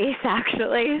my face,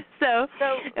 actually. So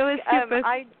it was super.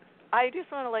 I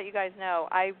just want to let you guys know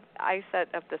I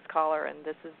set up this caller, and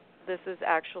this is this is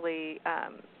actually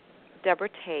Deborah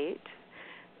Tate,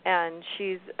 and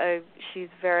she's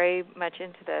very much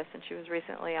into this, and she was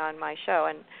recently on my show,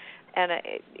 and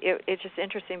it's just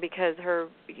interesting because her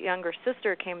younger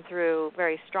sister came through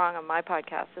very strong on my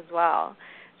podcast as well.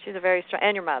 She's a very strong,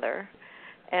 and your mother,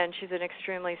 and she's an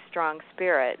extremely strong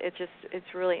spirit.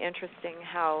 It's really interesting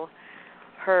how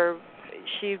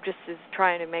she just is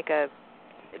trying to make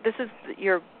this is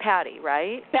your Patty,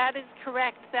 right? That is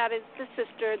correct. That is the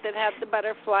sister that had the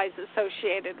butterflies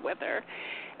associated with her.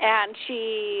 And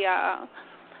she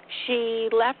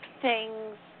left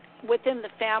things within the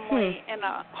family in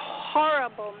a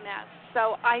horrible mess.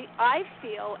 So I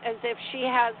feel as if she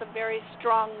has a very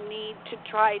strong need to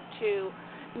try to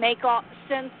make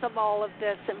sense of all of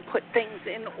this and put things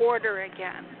in order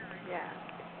again. Yeah.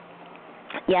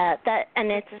 Yeah,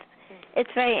 and it's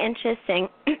very interesting.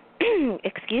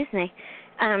 Excuse me.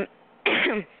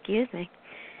 Excuse me.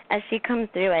 As she comes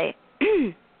through,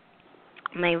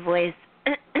 my voice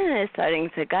is starting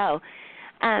to go.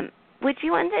 Would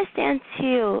you understand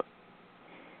too?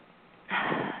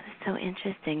 It's so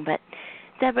interesting, but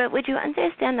Deborah, would you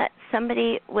understand that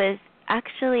somebody was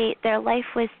actually their life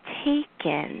was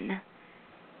taken?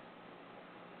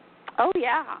 Oh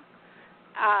yeah.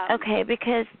 Okay,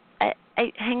 because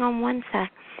I hang on one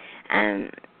sec.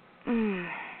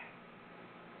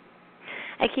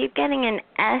 I keep getting an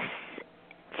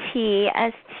ST.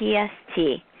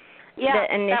 Yeah,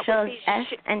 the initials S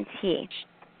be and T.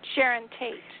 Sharon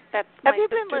Tate. That's Have my you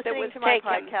been sister listening that was to my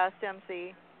taken. podcast,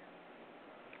 MC?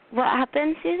 What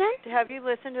happened, Susan? Have you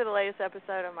listened to the latest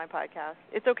episode of my podcast?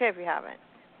 It's okay if you haven't.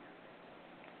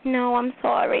 No, I'm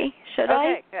sorry. Should I?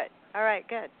 Okay, good. All right,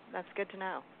 good. That's good to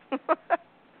know.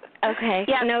 Okay.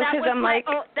 Yeah, no, because I'm like,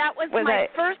 that was my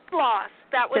first loss.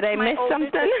 That was did I my miss older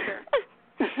something?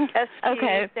 ST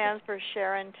Okay. stands for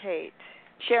Sharon Tate.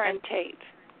 Sharon Tate.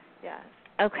 Yes.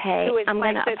 Okay, I'm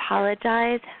going to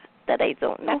apologize that I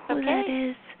don't know who that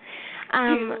is.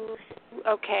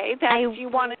 Okay, you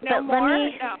want to know more?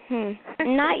 No.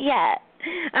 Not yet.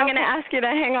 I'm going to ask you to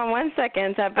hang on 1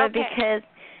 second, Deborah, because,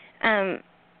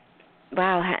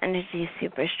 wow, her energy is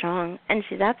super strong, and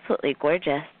she's absolutely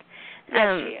gorgeous.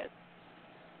 Yes, she is.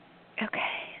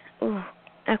 Okay. Ooh,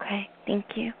 okay, thank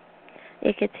you.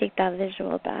 You could take that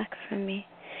visual back from me.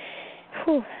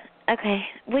 Whew. Okay.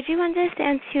 Would you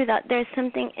understand, too, that there's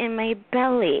something in my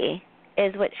belly,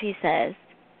 is what she says?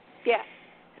 Yes.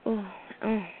 Ooh,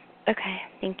 okay,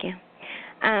 thank you.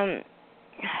 And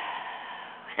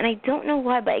I don't know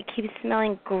why, but I keep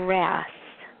smelling grass,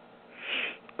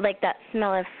 like that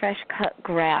smell of fresh cut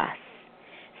grass.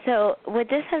 So would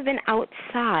this have been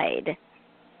outside?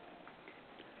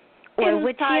 Or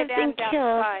would she have been killed?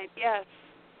 Outside, yes.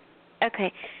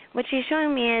 Okay. What she's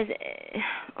showing me is,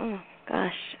 oh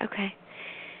gosh, okay.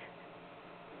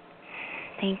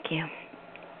 Thank you.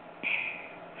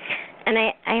 And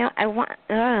I want,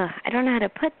 I don't know how to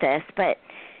put this, but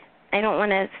I don't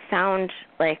want to sound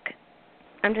like,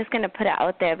 I'm just going to put it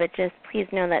out there, but just please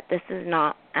know that this is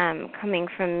not coming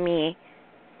from me,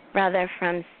 rather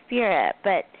from spirit.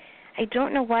 But I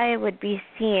don't know why I would be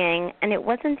seeing, and it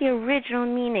wasn't the original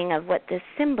meaning of what this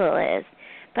symbol is,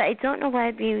 but I don't know why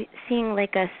I'd be seeing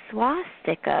like a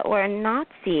swastika or a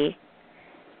Nazi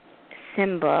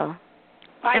symbol.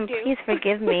 And do. Please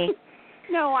forgive me.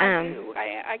 No, I do.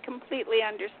 I completely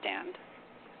understand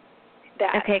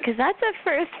that. Okay, because that's a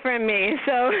first for me.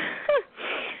 So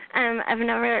I've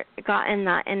never gotten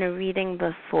that in a reading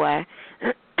before.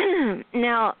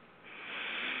 Now,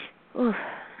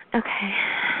 okay.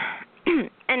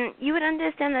 And you would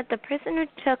understand that the person who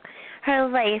took her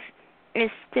life is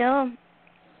still...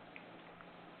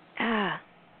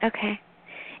 okay.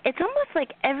 It's almost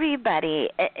like everybody,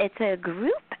 it's a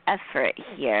group effort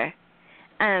here.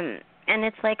 And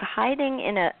it's like hiding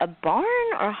in a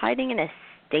barn or hiding in a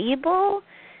stable,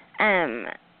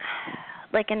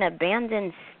 like an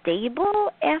abandoned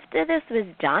stable after this was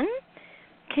done.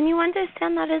 Can you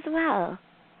understand that as well?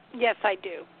 Yes, I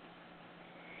do.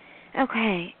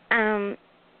 Okay.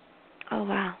 Oh,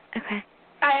 wow. Okay.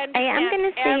 I understand I'm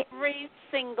gonna say every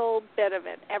single bit of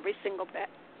it, every single bit.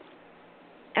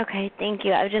 Okay, thank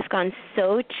you. I've just gone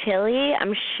so chilly.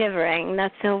 I'm shivering.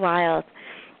 That's so wild.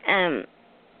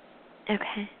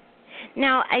 Okay.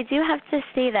 Now, I do have to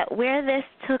say that where this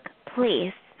took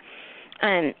place,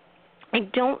 I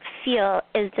don't feel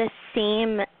is the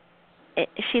same.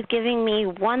 She's giving me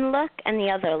one look and the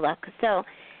other look. So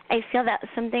I feel that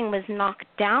something was knocked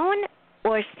down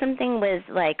or something was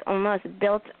like almost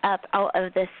built up out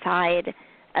of the side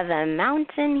of a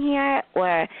mountain here,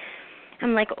 or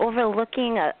I'm like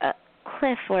overlooking a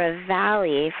cliff or a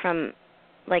valley from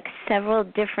like several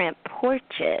different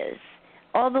porches,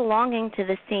 all belonging to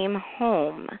the same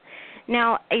home.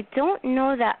 Now, I don't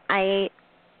know that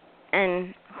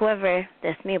and whoever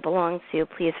this may belong to,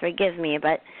 please forgive me,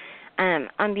 but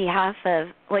on behalf of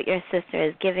what your sister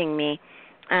is giving me,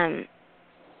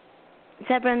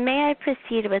 Deborah, may I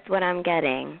proceed with what I'm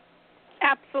getting?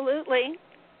 Absolutely.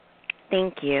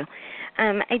 Thank you.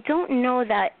 I don't know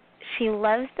that she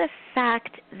loves the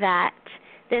fact that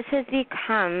this has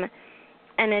become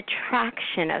an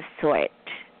attraction of sort.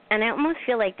 And I almost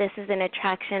feel like this is an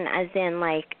attraction as in,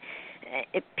 like,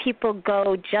 people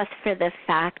go just for the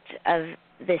fact of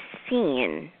the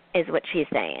scene, is what she's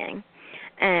saying.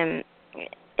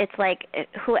 It's like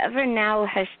whoever now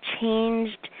has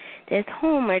changed this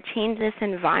home or changed this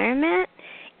environment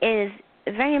is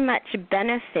very much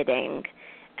benefiting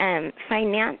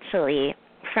financially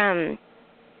from,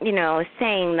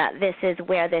 saying that this is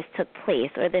where this took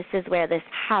place or this is where this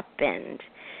happened.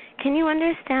 Can you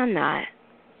understand that?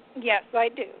 Yes, I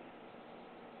do.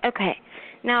 Okay.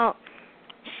 Now,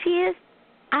 she is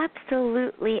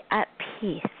absolutely at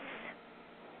peace.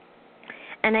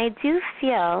 And I do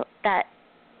feel that,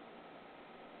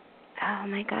 oh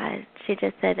my God, she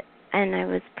just said, and I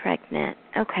was pregnant.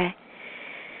 Okay.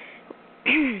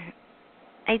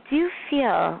 I do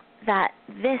feel that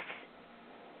this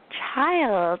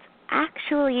child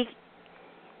actually,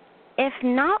 if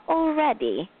not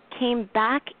already, came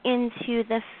back into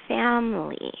the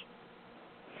family.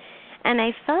 And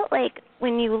I felt like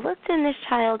when you looked in this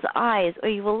child's eyes, or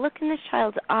you will look in this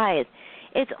child's eyes,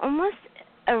 it's almost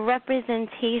a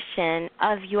representation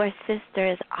of your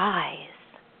sister's eyes.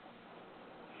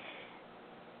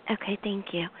 Okay,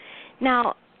 thank you.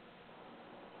 Now,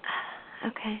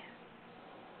 okay.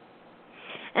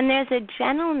 And there's a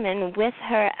gentleman with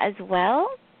her as well.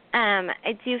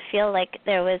 I do feel like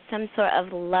there was some sort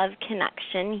of love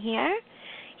connection here.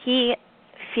 He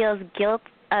feels guilt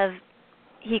of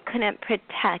he couldn't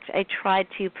protect. I tried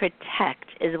to protect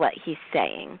is what he's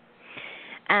saying.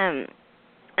 And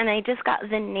I just got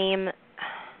the name.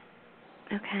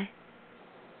 Okay.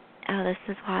 Oh, this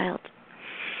is wild.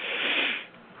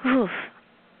 Oof.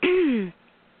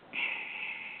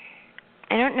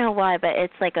 I don't know why, but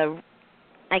it's like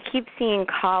I keep seeing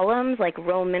columns, like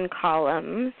Roman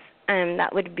columns.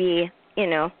 That would be,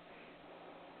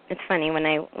 it's funny, when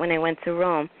I went to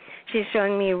Rome, she's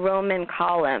showing me Roman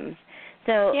columns.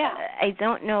 So yeah. I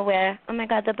don't know where, oh my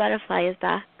God, the butterfly is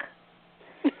back.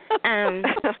 This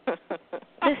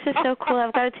is so cool.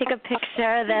 I've got to take a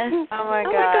picture of this. Oh my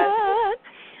God. God.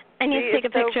 I need to take a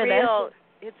picture of this.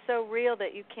 It's so real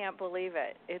that you can't believe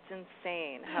it. It's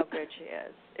insane how good she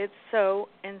is. It's so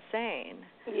insane.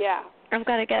 Yeah. I've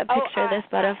got to get a picture of this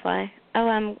butterfly.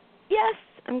 Yes,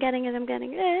 I'm getting it.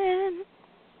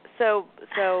 So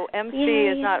MC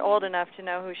is not old enough to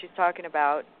know who she's talking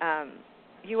about.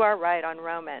 You are right on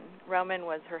Roman. Roman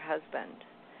was her husband.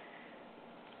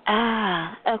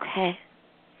 Ah, okay.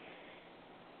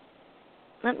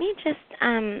 Let me just,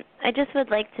 I just would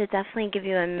like to definitely give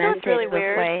you a message really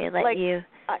before weird. I let you.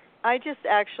 I just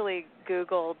actually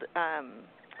Googled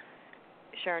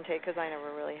Sharon Tate because I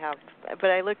never really have, but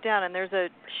I looked down and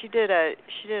she did a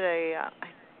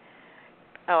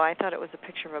I thought it was a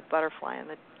picture of a butterfly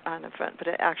on the front, but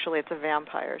it's a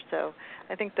vampire. So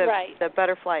I think the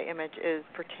butterfly image is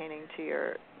pertaining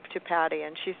to Patty,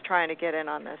 and she's trying to get in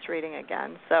on this reading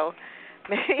again. So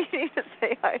maybe you need to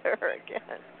say hi to her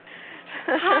again.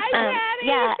 Hi, Patty.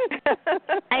 Yeah,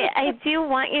 I do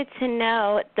want you to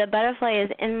know the butterfly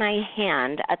is in my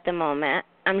hand at the moment.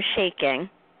 I'm shaking.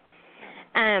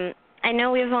 I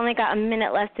know we've only got a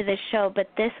minute left of the show, but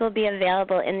this will be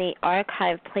available in the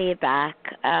archive playback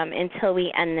until we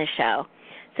end the show.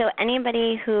 So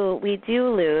anybody who we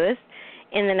do lose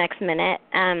in the next minute,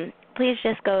 please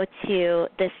just go to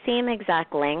the same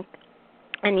exact link,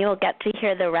 and you'll get to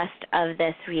hear the rest of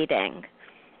this reading.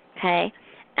 Okay?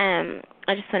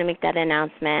 I just want to make that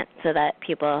announcement so that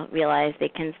people realize they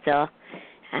can still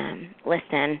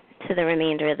listen to the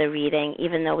remainder of the reading,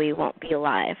 even though we won't be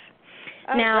live.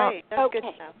 Oh, now, great. That's good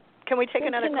to know. Can we take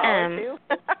another caller, too?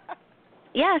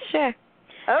 Yeah, sure.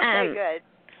 Okay, good.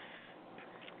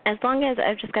 As long as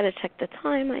I've just got to check the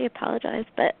time, I apologize.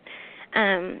 But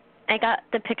I got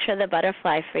the picture of the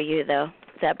butterfly for you, though,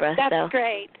 Deborah. That's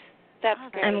great. That's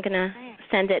great. I'm going to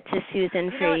send it to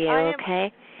Susan for you,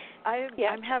 okay?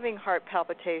 I'm having heart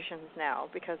palpitations now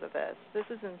because of this. This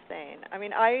is insane. I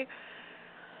mean,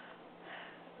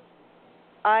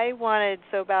 I wanted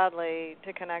so badly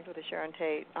to connect with the Sharon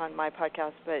Tate on my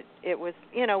podcast, but it was,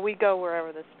 we go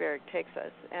wherever the Spirit takes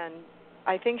us. And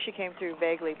I think she came through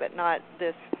vaguely, but not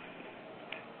this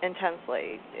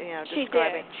intensely,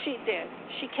 describing. She did.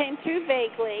 She came through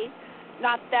vaguely,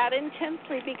 not that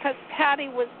intensely, because Patty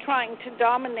was trying to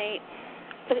dominate,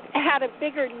 but had a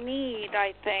bigger need,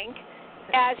 I think,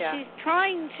 as she's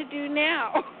trying to do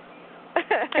now.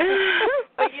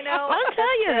 But I'll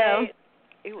tell you though.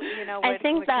 I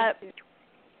think that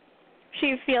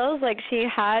she feels like she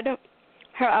had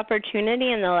her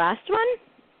opportunity in the last one,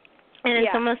 and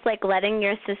it's almost like letting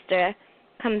your sister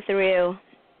come through,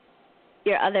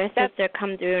 your other sister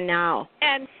come through now.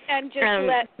 And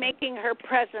just making her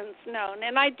presence known.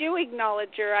 And I do acknowledge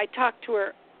her. I talk to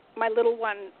her, my little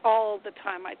one, all the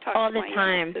time. I talk all to the my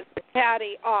time. Sister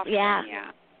Patty often. Yeah.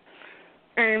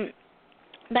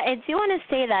 But I do want to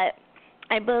say that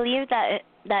I believe that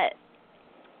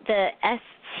the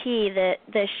ST,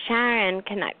 the Sharon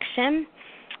connection,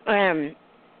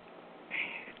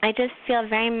 I just feel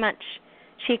very much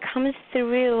she comes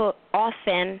through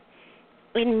often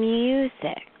in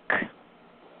music.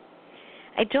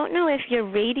 I don't know if your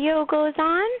radio goes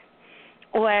on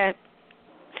or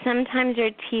sometimes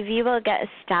your TV will get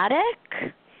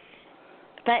static,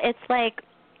 but it's like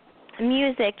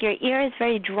music. Your ear is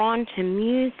very drawn to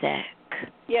music.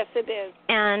 Yes, it is.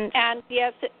 And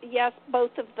yes,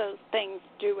 both of those things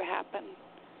do happen.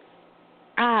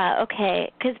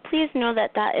 Okay. Because please know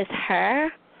that is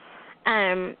her.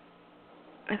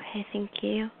 Okay, thank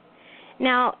you.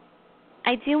 Now,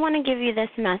 I do want to give you this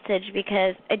message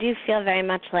because I do feel very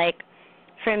much like,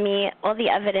 for me, all the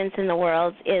evidence in the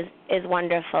world is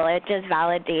wonderful. It just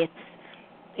validates,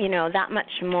 that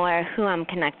much more who I'm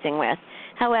connecting with.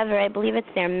 However, I believe it's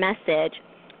their message.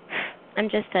 I'm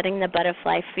just setting the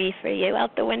butterfly free for you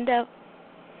out the window.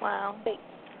 Wow.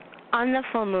 On the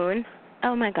full moon.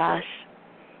 Oh, my gosh.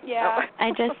 Yeah.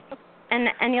 I just,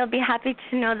 and you'll be happy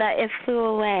to know that it flew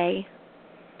away.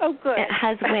 Oh, good. It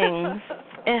has wings.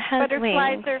 It has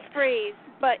Butterflies wings. are free.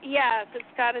 But, yes, it's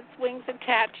got its wings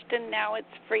attached, and now it's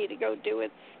free to go do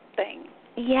its thing.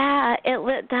 Yeah,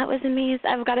 that was amazing.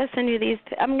 I've got to send you these.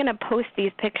 I'm going to post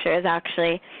these pictures,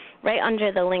 actually, right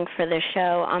under the link for the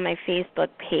show on my Facebook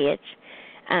page.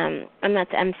 And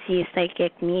that's MC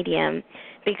Psychic Medium,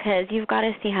 because you've got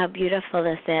to see how beautiful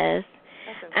this is.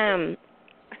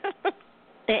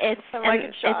 It's I'm like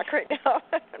in shock right now.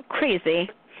 Crazy.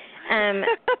 I'm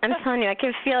telling you, I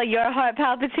can feel your heart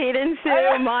palpitating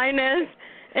too. Mine is.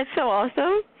 It's so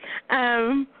awesome.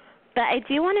 But I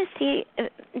do want to say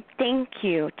thank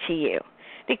you to you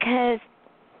because,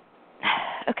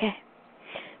 okay,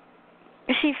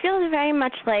 she feels very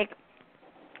much like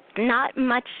not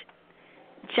much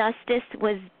justice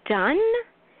was done,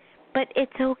 but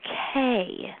it's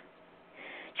okay.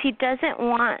 She doesn't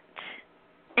want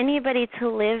anybody to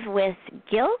live with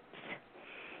guilt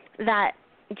that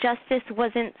justice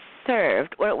wasn't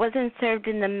served, or it wasn't served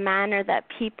in the manner that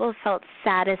people felt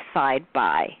satisfied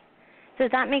by.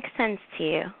 Does that make sense to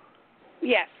you?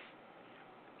 Yes.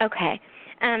 Okay.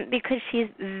 Because she's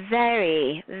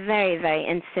very, very, very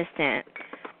insistent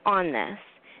on this.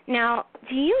 Now,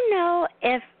 do you know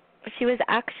if she was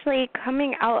actually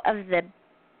coming out of the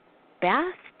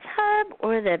bathtub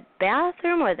or the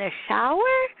bathroom or the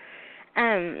shower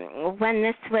when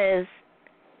this was...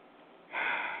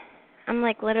 I'm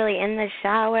like literally in the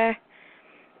shower.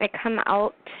 I come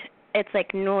out, it's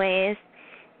like noise.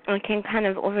 I can kind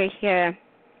of overhear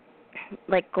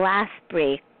like glass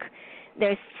break.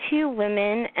 There's two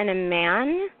women and a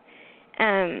man.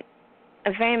 I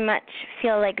very much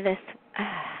feel like this.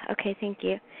 Okay, thank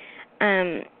you.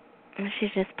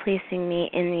 She's just placing me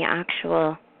in the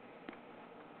actual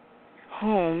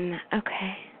home.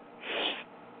 Okay.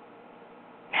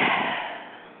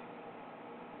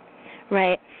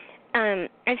 Right.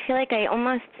 I feel like I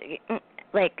almost,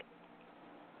 like,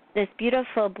 this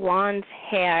beautiful blonde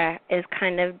hair is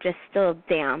kind of just still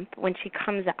damp when she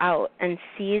comes out and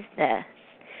sees this.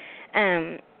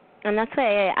 And that's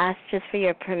why I asked just for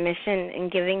your permission in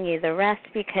giving you the rest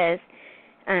because,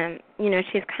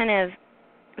 she's kind of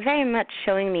very much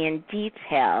showing me in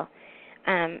detail.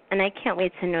 And I can't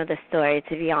wait to know the story,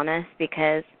 to be honest,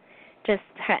 because just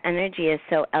her energy is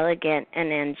so elegant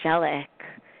and angelic.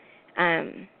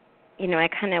 I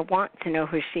kind of want to know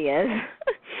who she is,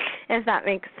 if that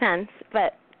makes sense.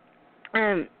 But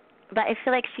I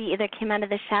feel like she either came out of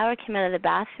the shower, came out of the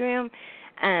bathroom.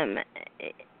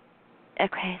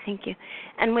 Okay, thank you.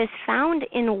 And was found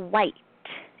in white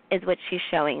is what she's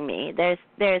showing me. There's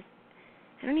I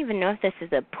don't even know if this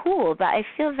is a pool, but I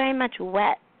feel very much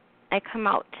wet. I come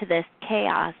out to this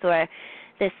chaos or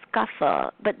this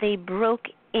scuffle, but they broke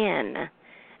in.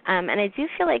 And I do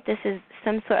feel like this is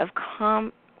some sort of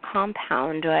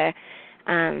compound or,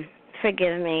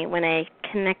 forgive me, when I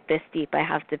connect this deep, I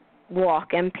have to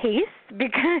walk and pace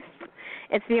because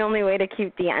it's the only way to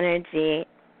keep the energy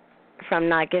from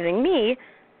not giving me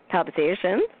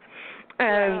palpitations.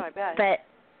 I bet. But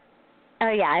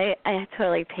I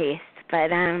totally paced,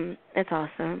 but it's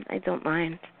awesome. I don't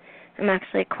mind. I'm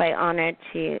actually quite honored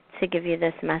to give you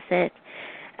this message.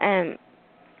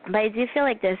 But I do feel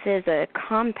like this is a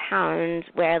compound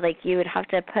where, like, you would have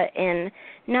to put in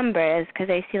numbers because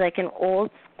I see, like, an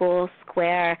old school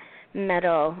square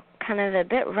metal, kind of a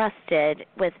bit rusted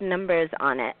with numbers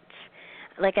on it.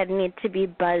 Like, I'd need to be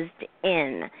buzzed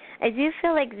in. I do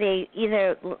feel like they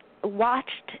either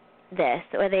watched this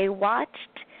or they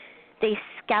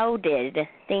scouted,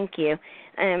 thank you,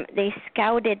 they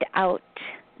scouted out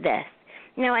this.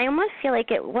 Now, I almost feel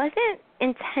like it wasn't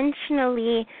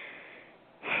intentionally,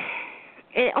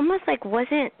 it almost like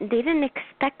wasn't, they didn't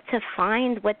expect to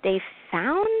find what they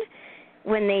found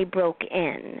when they broke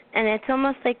in. And it's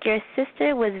almost like your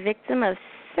sister was victim of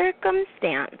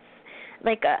circumstance,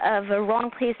 like of a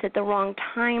wrong place at the wrong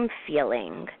time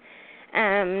feeling.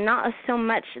 Not so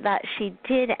much that she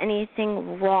did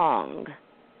anything wrong.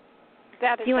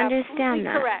 That is Do you understand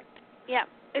that? Correct. Yeah,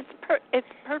 it's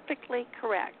perfectly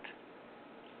correct.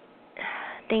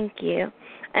 Thank you.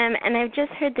 And I've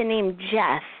just heard the name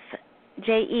Jeff,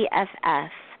 Jeff.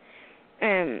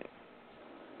 And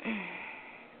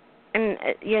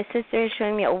your sister is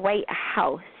showing me a white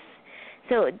house.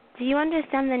 So do you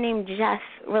understand the name Jeff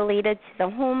related to the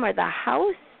home or the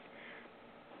house?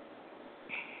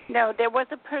 No, there was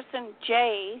a person,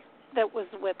 Jay, that was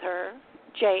with her,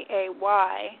 Jay.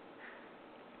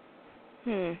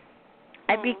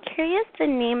 I'd be curious the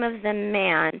name of the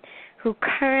man who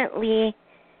currently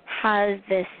has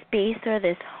this space or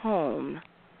this home.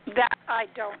 That I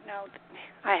don't know.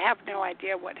 I have no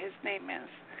idea what his name is.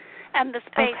 And the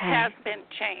space has been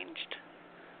changed.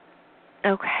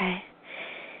 Okay.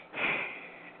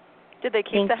 Did they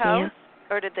keep the house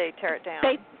or did they tear it down?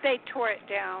 They tore it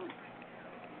down.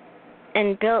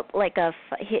 And built like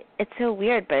it's so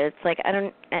weird, but it's like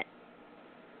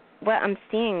what I'm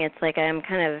seeing, it's like I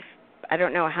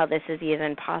don't know how this is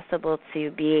even possible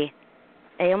to be.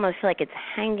 I almost feel like it's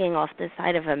hanging off the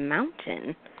side of a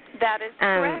mountain. That is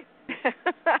correct.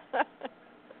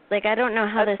 Like, I don't know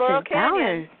how That's this Laurel is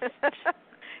balanced.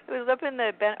 It was up in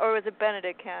the or was it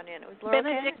Benedict Canyon? It was Laurel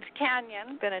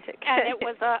Canyon. Benedict And Canyon. it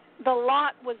was the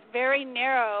lot was very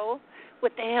narrow,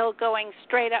 with the hill going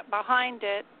straight up behind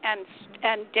it and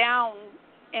down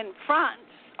in front,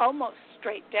 almost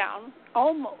straight down,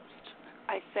 almost,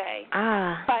 I say.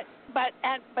 But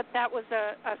that was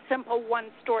a simple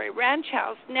one-story ranch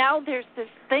house. Now there's this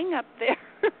thing up there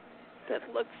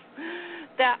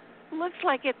that looks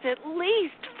like it's at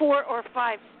least 4 or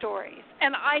 5 stories,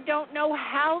 and I don't know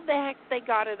how the heck they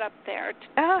got it up there.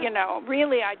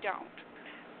 Really, I don't.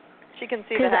 She can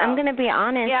see the house. Because I'm going to be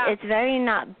honest, it's very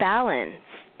not balanced.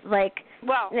 Like,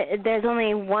 there's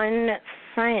only one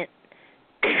front.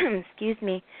 Excuse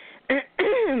me.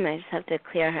 I just have to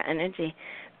clear her energy.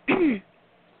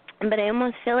 But I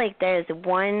almost feel like there's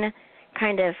one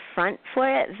kind of front for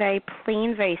it, very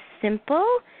plain, very simple.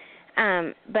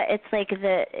 But it's like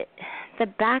the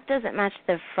back doesn't match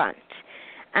the front.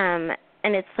 And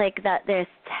it's like that there's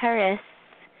terrace,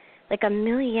 like a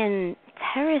million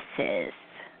terraces.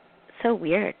 So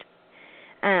weird.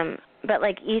 But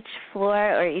like each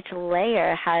floor or each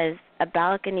layer has a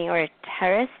balcony or a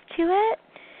terrace to it.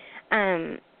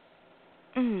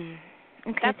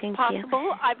 Okay, that's thank possible.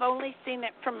 you. I've only seen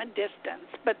it from a distance,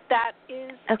 but that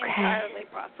is entirely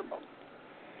possible.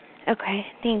 Okay,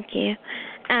 thank you.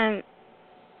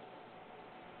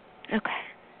 Okay.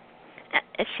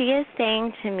 She is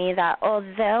saying to me that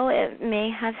although it may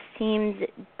have seemed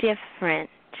different,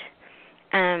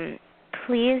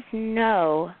 please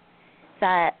know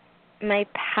that my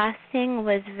passing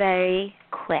was very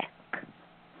quick.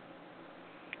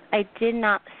 I did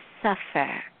not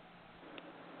suffer.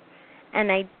 And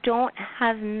I don't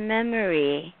have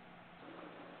memory.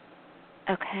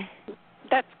 Okay.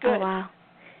 That's good. Oh, wow.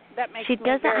 That makes she me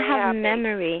doesn't very have happy.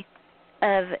 memory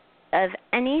of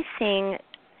anything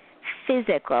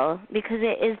physical because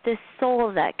it is the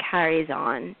soul that carries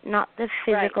on, not the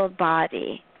physical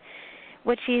body.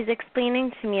 What she's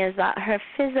explaining to me is that her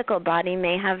physical body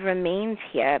may have remained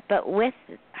here, but with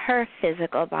her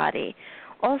physical body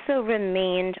also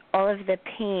remained all of the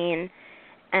pain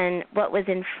and what was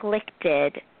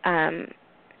inflicted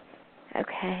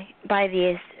by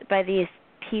these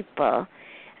people.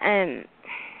 And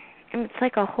it's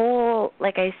like a whole,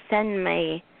 like I send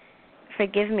my,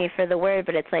 forgive me for the word,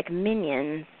 but it's like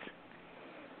minions.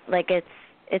 Like it's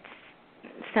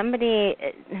somebody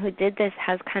who did this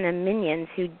has kind of minions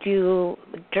who do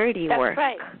dirty work.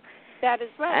 That's right. That is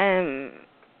right.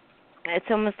 It's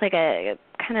almost like a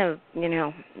kind of,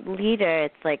 leader.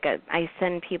 It's like I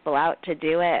send people out to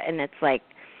do it, and it's like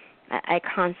I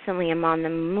constantly am on the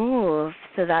move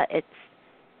so that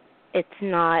it's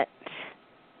not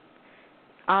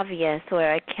obvious, or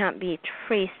I can't be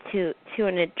traced to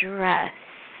an address.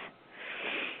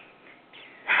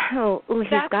 Oh,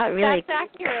 he's got really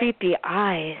creepy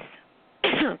eyes.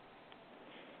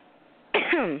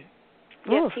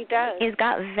 Yes, he does. He's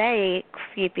got very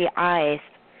creepy eyes.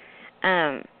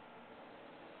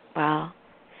 Well,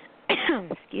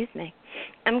 excuse me.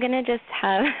 I'm going to just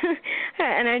have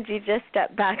her energy just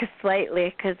step back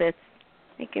slightly because it's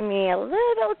making me a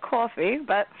little coffee.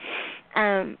 But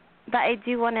I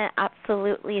do want to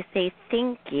absolutely say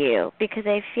thank you, because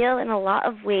I feel in a lot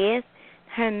of ways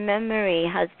her memory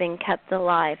has been kept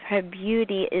alive. Her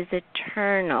beauty is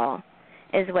eternal,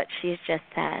 is what she's just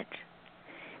said.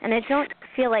 And I don't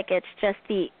feel like it's just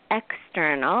the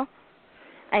external.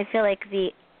 I feel like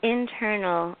the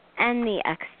internal and the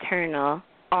external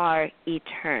are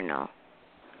eternal.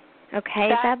 Okay,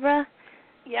 Deborah?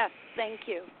 Yes, thank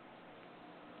you.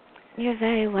 You're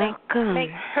very welcome.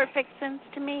 Makes perfect sense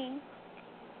to me.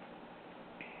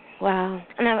 Wow.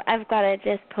 And I've got to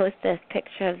just post this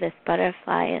picture of this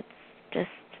butterfly. It's just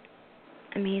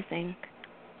amazing.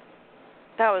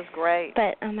 That was great.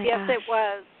 But, oh my gosh. Yes, it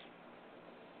was.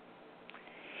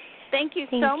 Thank you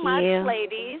so much,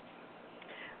 ladies.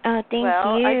 Oh, thank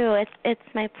you. It's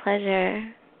my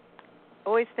pleasure.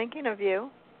 Always thinking of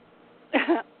you.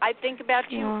 I think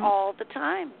about you all the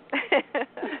time.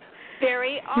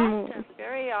 Very often,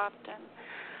 very often.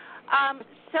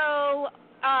 So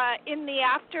in the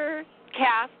after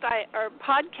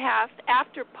podcast,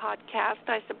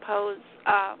 I suppose,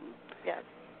 yes,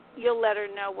 you'll let her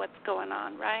know what's going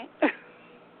on, right?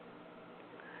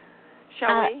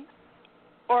 Shall we?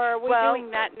 Or are we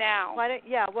doing that now?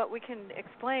 What we can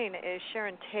explain is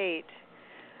Sharon Tate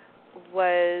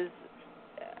was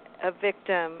a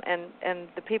victim, and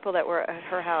the people that were at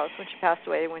her house when she passed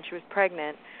away, when she was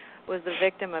pregnant, was the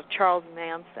victim of Charles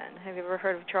Manson. Have you ever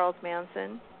heard of Charles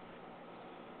Manson?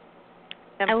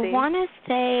 MC? I want to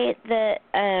say that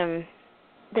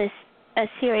a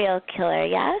serial killer,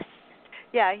 yes?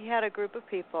 Yeah, he had a group of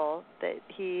people that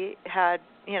he had,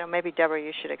 maybe Deborah,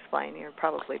 you should explain. You're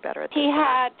probably better at this.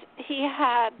 He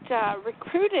had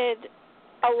recruited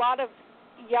a lot of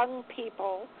young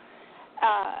people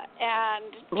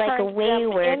and like a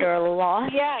wayward or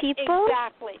lost people?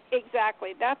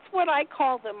 Exactly. That's what I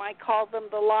call them. I call them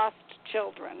the lost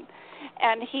children.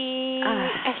 And he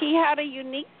had a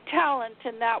unique talent,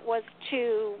 and that was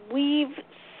to weave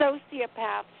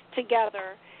sociopaths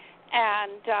together.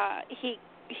 And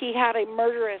he had a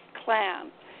murderous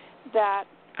clan that.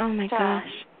 Oh my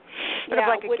gosh! Sort of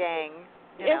like a gang.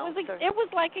 It was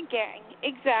like a gang,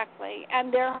 exactly.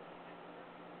 And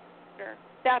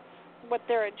that's what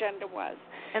their agenda was.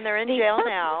 And they're in jail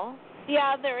now.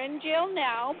 Yeah, they're in jail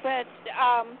now. But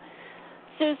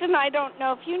Susan, I don't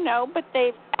know if you know, but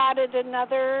they've added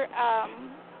another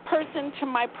person to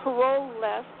my parole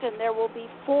list, and there will be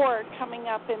 4 coming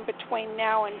up in between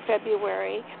now and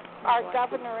February. Our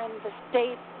governor and the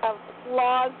state of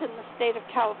laws in the state of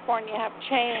California have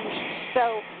changed.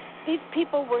 So these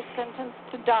people were sentenced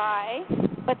to die,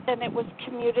 but then it was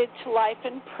commuted to life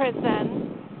in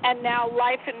prison. And now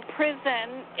life in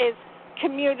prison is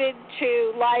commuted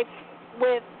to life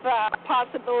with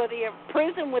possibility of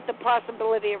prison with the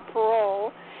possibility of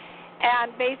parole.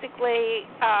 And basically,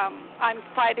 I'm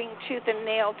fighting tooth and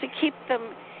nail to keep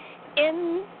them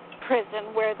in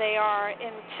prison where they are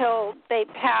until they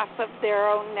pass of their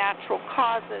own natural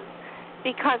causes,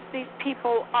 because these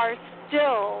people are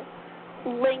still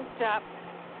linked up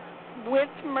with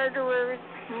murderers.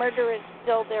 Murder is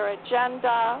still their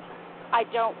agenda. I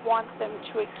don't want them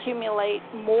to accumulate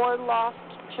more lost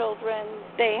children.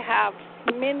 They have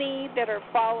many that are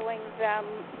following them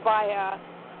via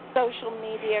social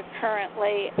media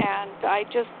currently, and I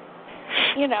just,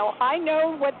 I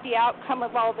know what the outcome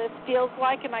of all this feels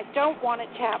like, and I don't want it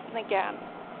to happen again.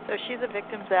 So she's a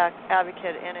victims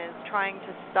advocate and is trying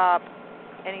to stop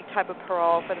any type of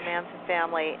parole for the Manson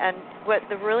family. And what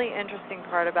the really interesting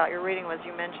part about your reading was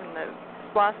you mentioned the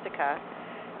swastika.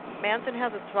 Manson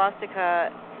has a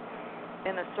swastika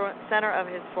in the center of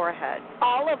his forehead.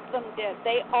 All of them did.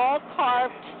 They all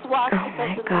carved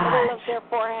swastikas in the middle of their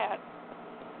forehead.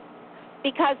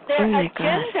 Because their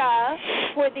agenda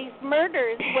for these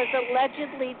murders was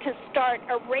allegedly to start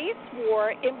a race war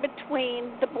in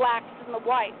between the blacks and the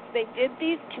whites. They did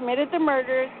these, committed the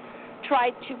murders,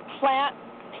 tried to plant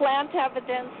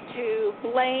evidence to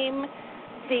blame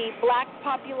the black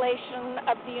population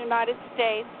of the United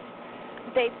States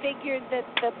they figured that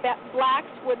the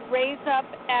blacks would raise up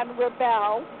and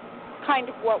rebel, kind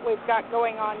of what we've got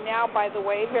going on now, by the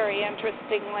way, very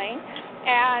interestingly,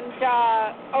 and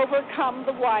overcome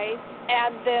the whites,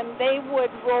 and then they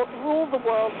would rule the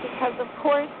world because, of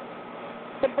course,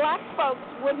 the black folks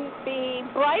wouldn't be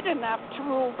bright enough to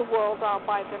rule the world all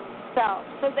by themselves.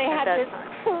 So they had this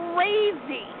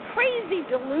crazy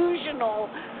delusional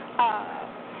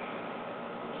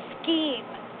scheme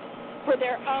for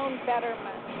their own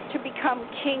betterment to become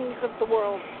kings of the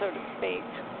world, so to speak.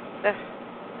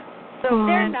 So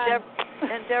they're and,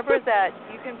 Deborah's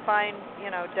you can find,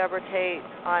 Deborah Tate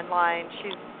online.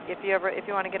 She's if you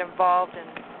want to get involved and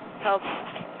help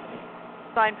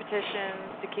sign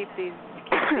petitions to keep these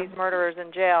murderers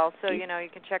in jail. So, you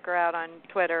can check her out on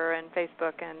Twitter and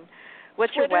Facebook. And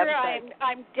what's Twitter, your website?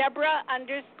 I'm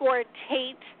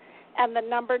Deborah_Tate and the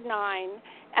number 9.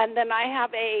 And then I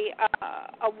have a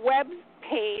web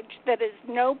page that is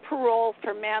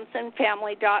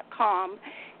noparoleformansonfamily.com.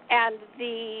 And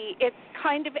it's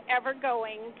kind of ever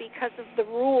going because of the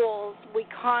rules. We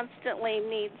constantly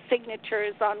need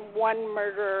signatures on one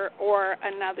murder or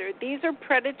another. These are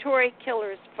predatory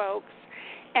killers, folks,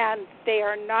 and they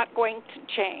are not going to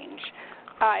change.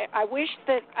 I wish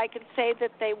that I could say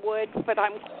that they would, but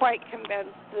I'm quite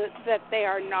convinced that they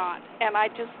are not. And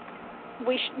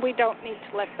we don't need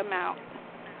to let them out.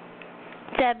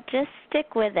 Deb, just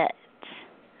stick with it.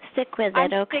 Stick with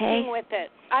it, okay?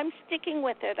 I'm sticking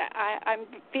with it. I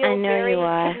feel very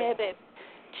committed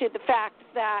to the fact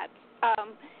that,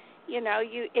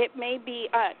 it may be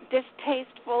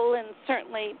distasteful and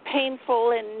certainly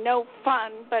painful and no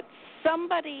fun, but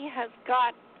somebody has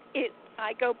got it.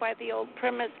 I go by the old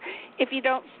premise, if you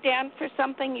don't stand for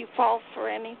something, you fall for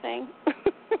anything.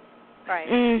 Right.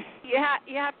 You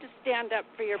have to stand up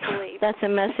for your beliefs. That's a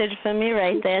message for me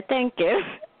right there. Thank you.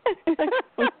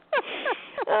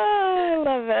 Oh, I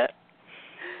love it.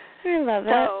 I love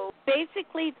it. So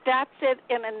basically, that's it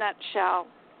in a nutshell.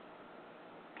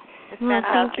 It's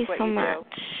fantastic. Thank you what so you much. Do.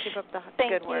 Keep up the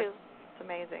good you. work. It's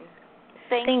amazing.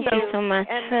 Thank you so much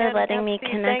for letting me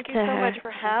connect to her. Thank you so much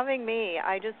for having me.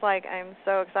 I'm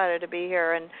so excited to be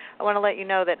here, and I want to let you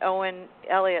know that Owen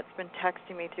Elliott's been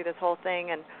texting me through this whole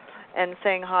thing and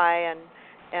saying hi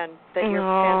and that you're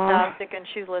fantastic, and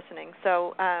she's listening.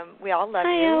 So we all love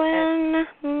you, Owen.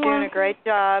 and doing a great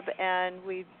job, and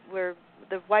we're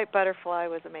the white butterfly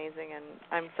was amazing, and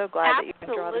I'm so glad that you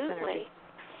can draw this energy.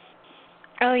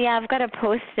 Oh yeah, I've got to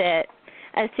post it.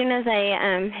 As soon as I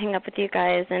hang up with you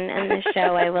guys and the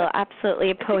show, I will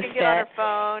absolutely post it. You can get on her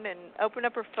phone and open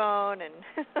up her phone and.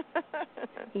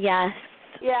 Yes.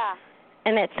 Yeah.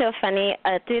 And it's so funny.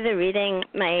 Through the reading,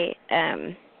 my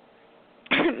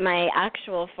my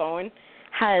actual phone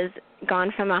has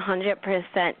gone from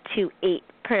 100% to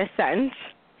 8%.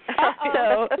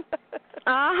 So.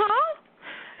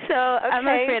 So okay, I'm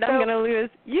afraid I'm going to lose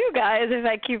you guys if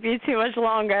I keep you too much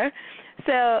longer.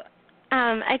 So.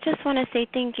 I just want to say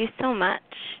thank you so much,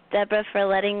 Deborah, for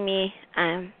letting me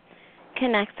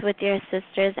connect with your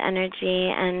sister's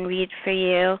energy and read for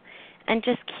you. And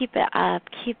just keep it up.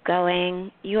 Keep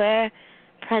going. Your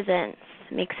presence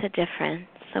makes a difference,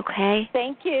 okay?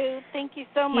 Thank you. Thank you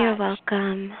so much. You're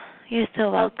welcome. You're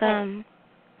so welcome.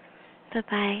 Okay.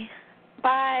 Bye-bye.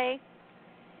 Bye.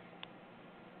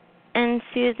 And,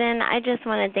 Susan, I just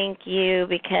want to thank you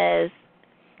because,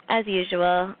 as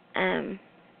usual,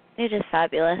 you're just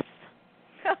fabulous.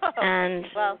 And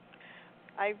well,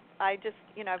 I just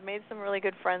I've made some really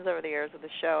good friends over the years with the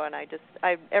show, and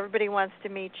everybody wants to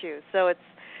meet you. So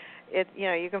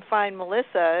you can find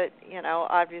Melissa,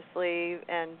 obviously,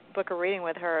 and book a reading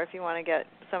with her if you want to get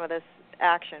some of this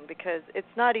action, because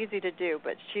it's not easy to do,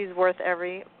 but she's worth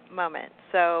every moment.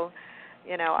 So,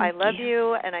 I love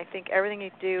you, and I think everything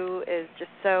you do is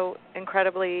just so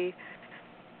incredibly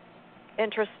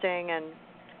interesting,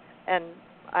 and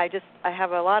I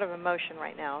have a lot of emotion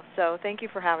right now. So thank you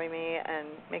for having me and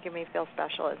making me feel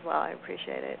special as well. I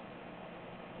appreciate it.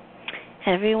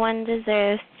 Everyone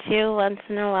deserves to once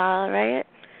in a while, right?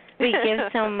 We give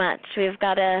so much. We've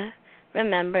got to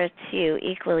remember to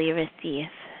equally receive.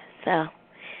 So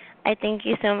I thank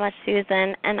you so much,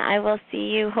 Susan, and I will see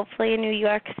you hopefully in New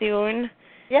York soon.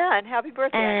 Yeah, and happy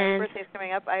birthday. My birthday's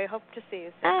coming up. I hope to see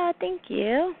you soon. Oh, thank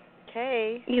you.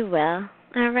 Okay. You will.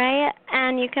 All right.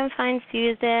 And you can find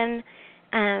Susan,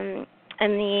 and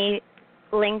the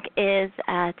link is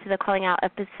to the Calling Out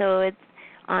episodes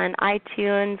on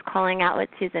iTunes, Calling Out with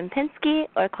Susan Pinsky,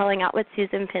 or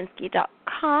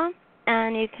callingoutwithsusanpinsky.com.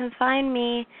 And you can find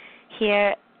me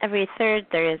here every third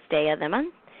Thursday of the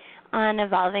month on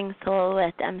Evolving Soul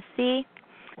with MC.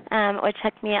 or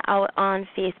check me out on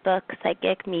Facebook,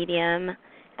 Psychic Medium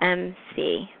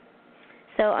MC.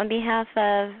 So on behalf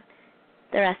of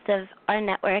the rest of our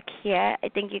network here, I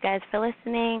thank you guys for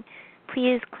listening.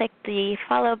 Please click the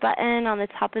follow button on the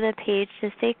top of the page to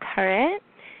stay current.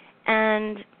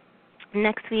 And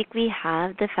next week we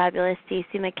have the fabulous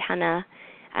Stacey McKenna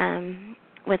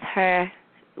with her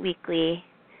weekly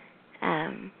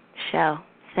show.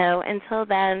 So until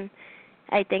then,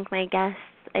 I thank my guests,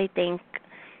 I thank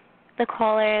the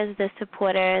callers, the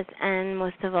supporters, and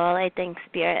most of all, I thank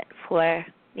Spirit for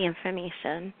the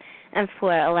information and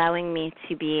for allowing me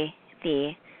to be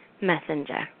the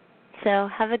messenger. So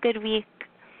have a good week,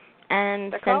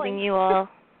 and sending you all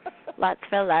lots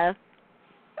of love.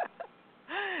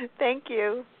 Thank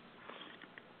you.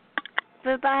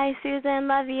 Bye-bye, Susan.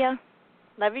 Love you.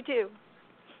 Love you too.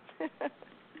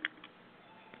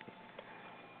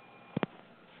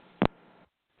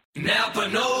 Napa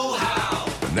know-how.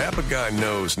 The Napa guy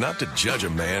knows not to judge a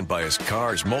man by his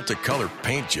car's multicolored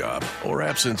paint job or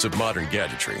absence of modern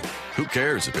gadgetry. Who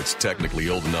cares if it's technically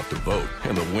old enough to vote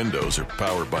and the windows are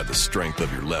powered by the strength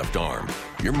of your left arm?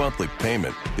 Your monthly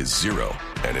payment is zero,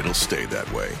 and it'll stay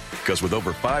that way. Because with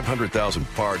over 500,000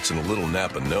 parts and a little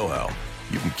Napa know-how,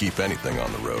 you can keep anything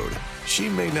on the road. She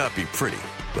may not be pretty,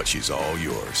 but she's all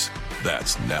yours.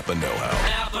 That's Napa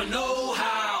know-how. Napa know-how.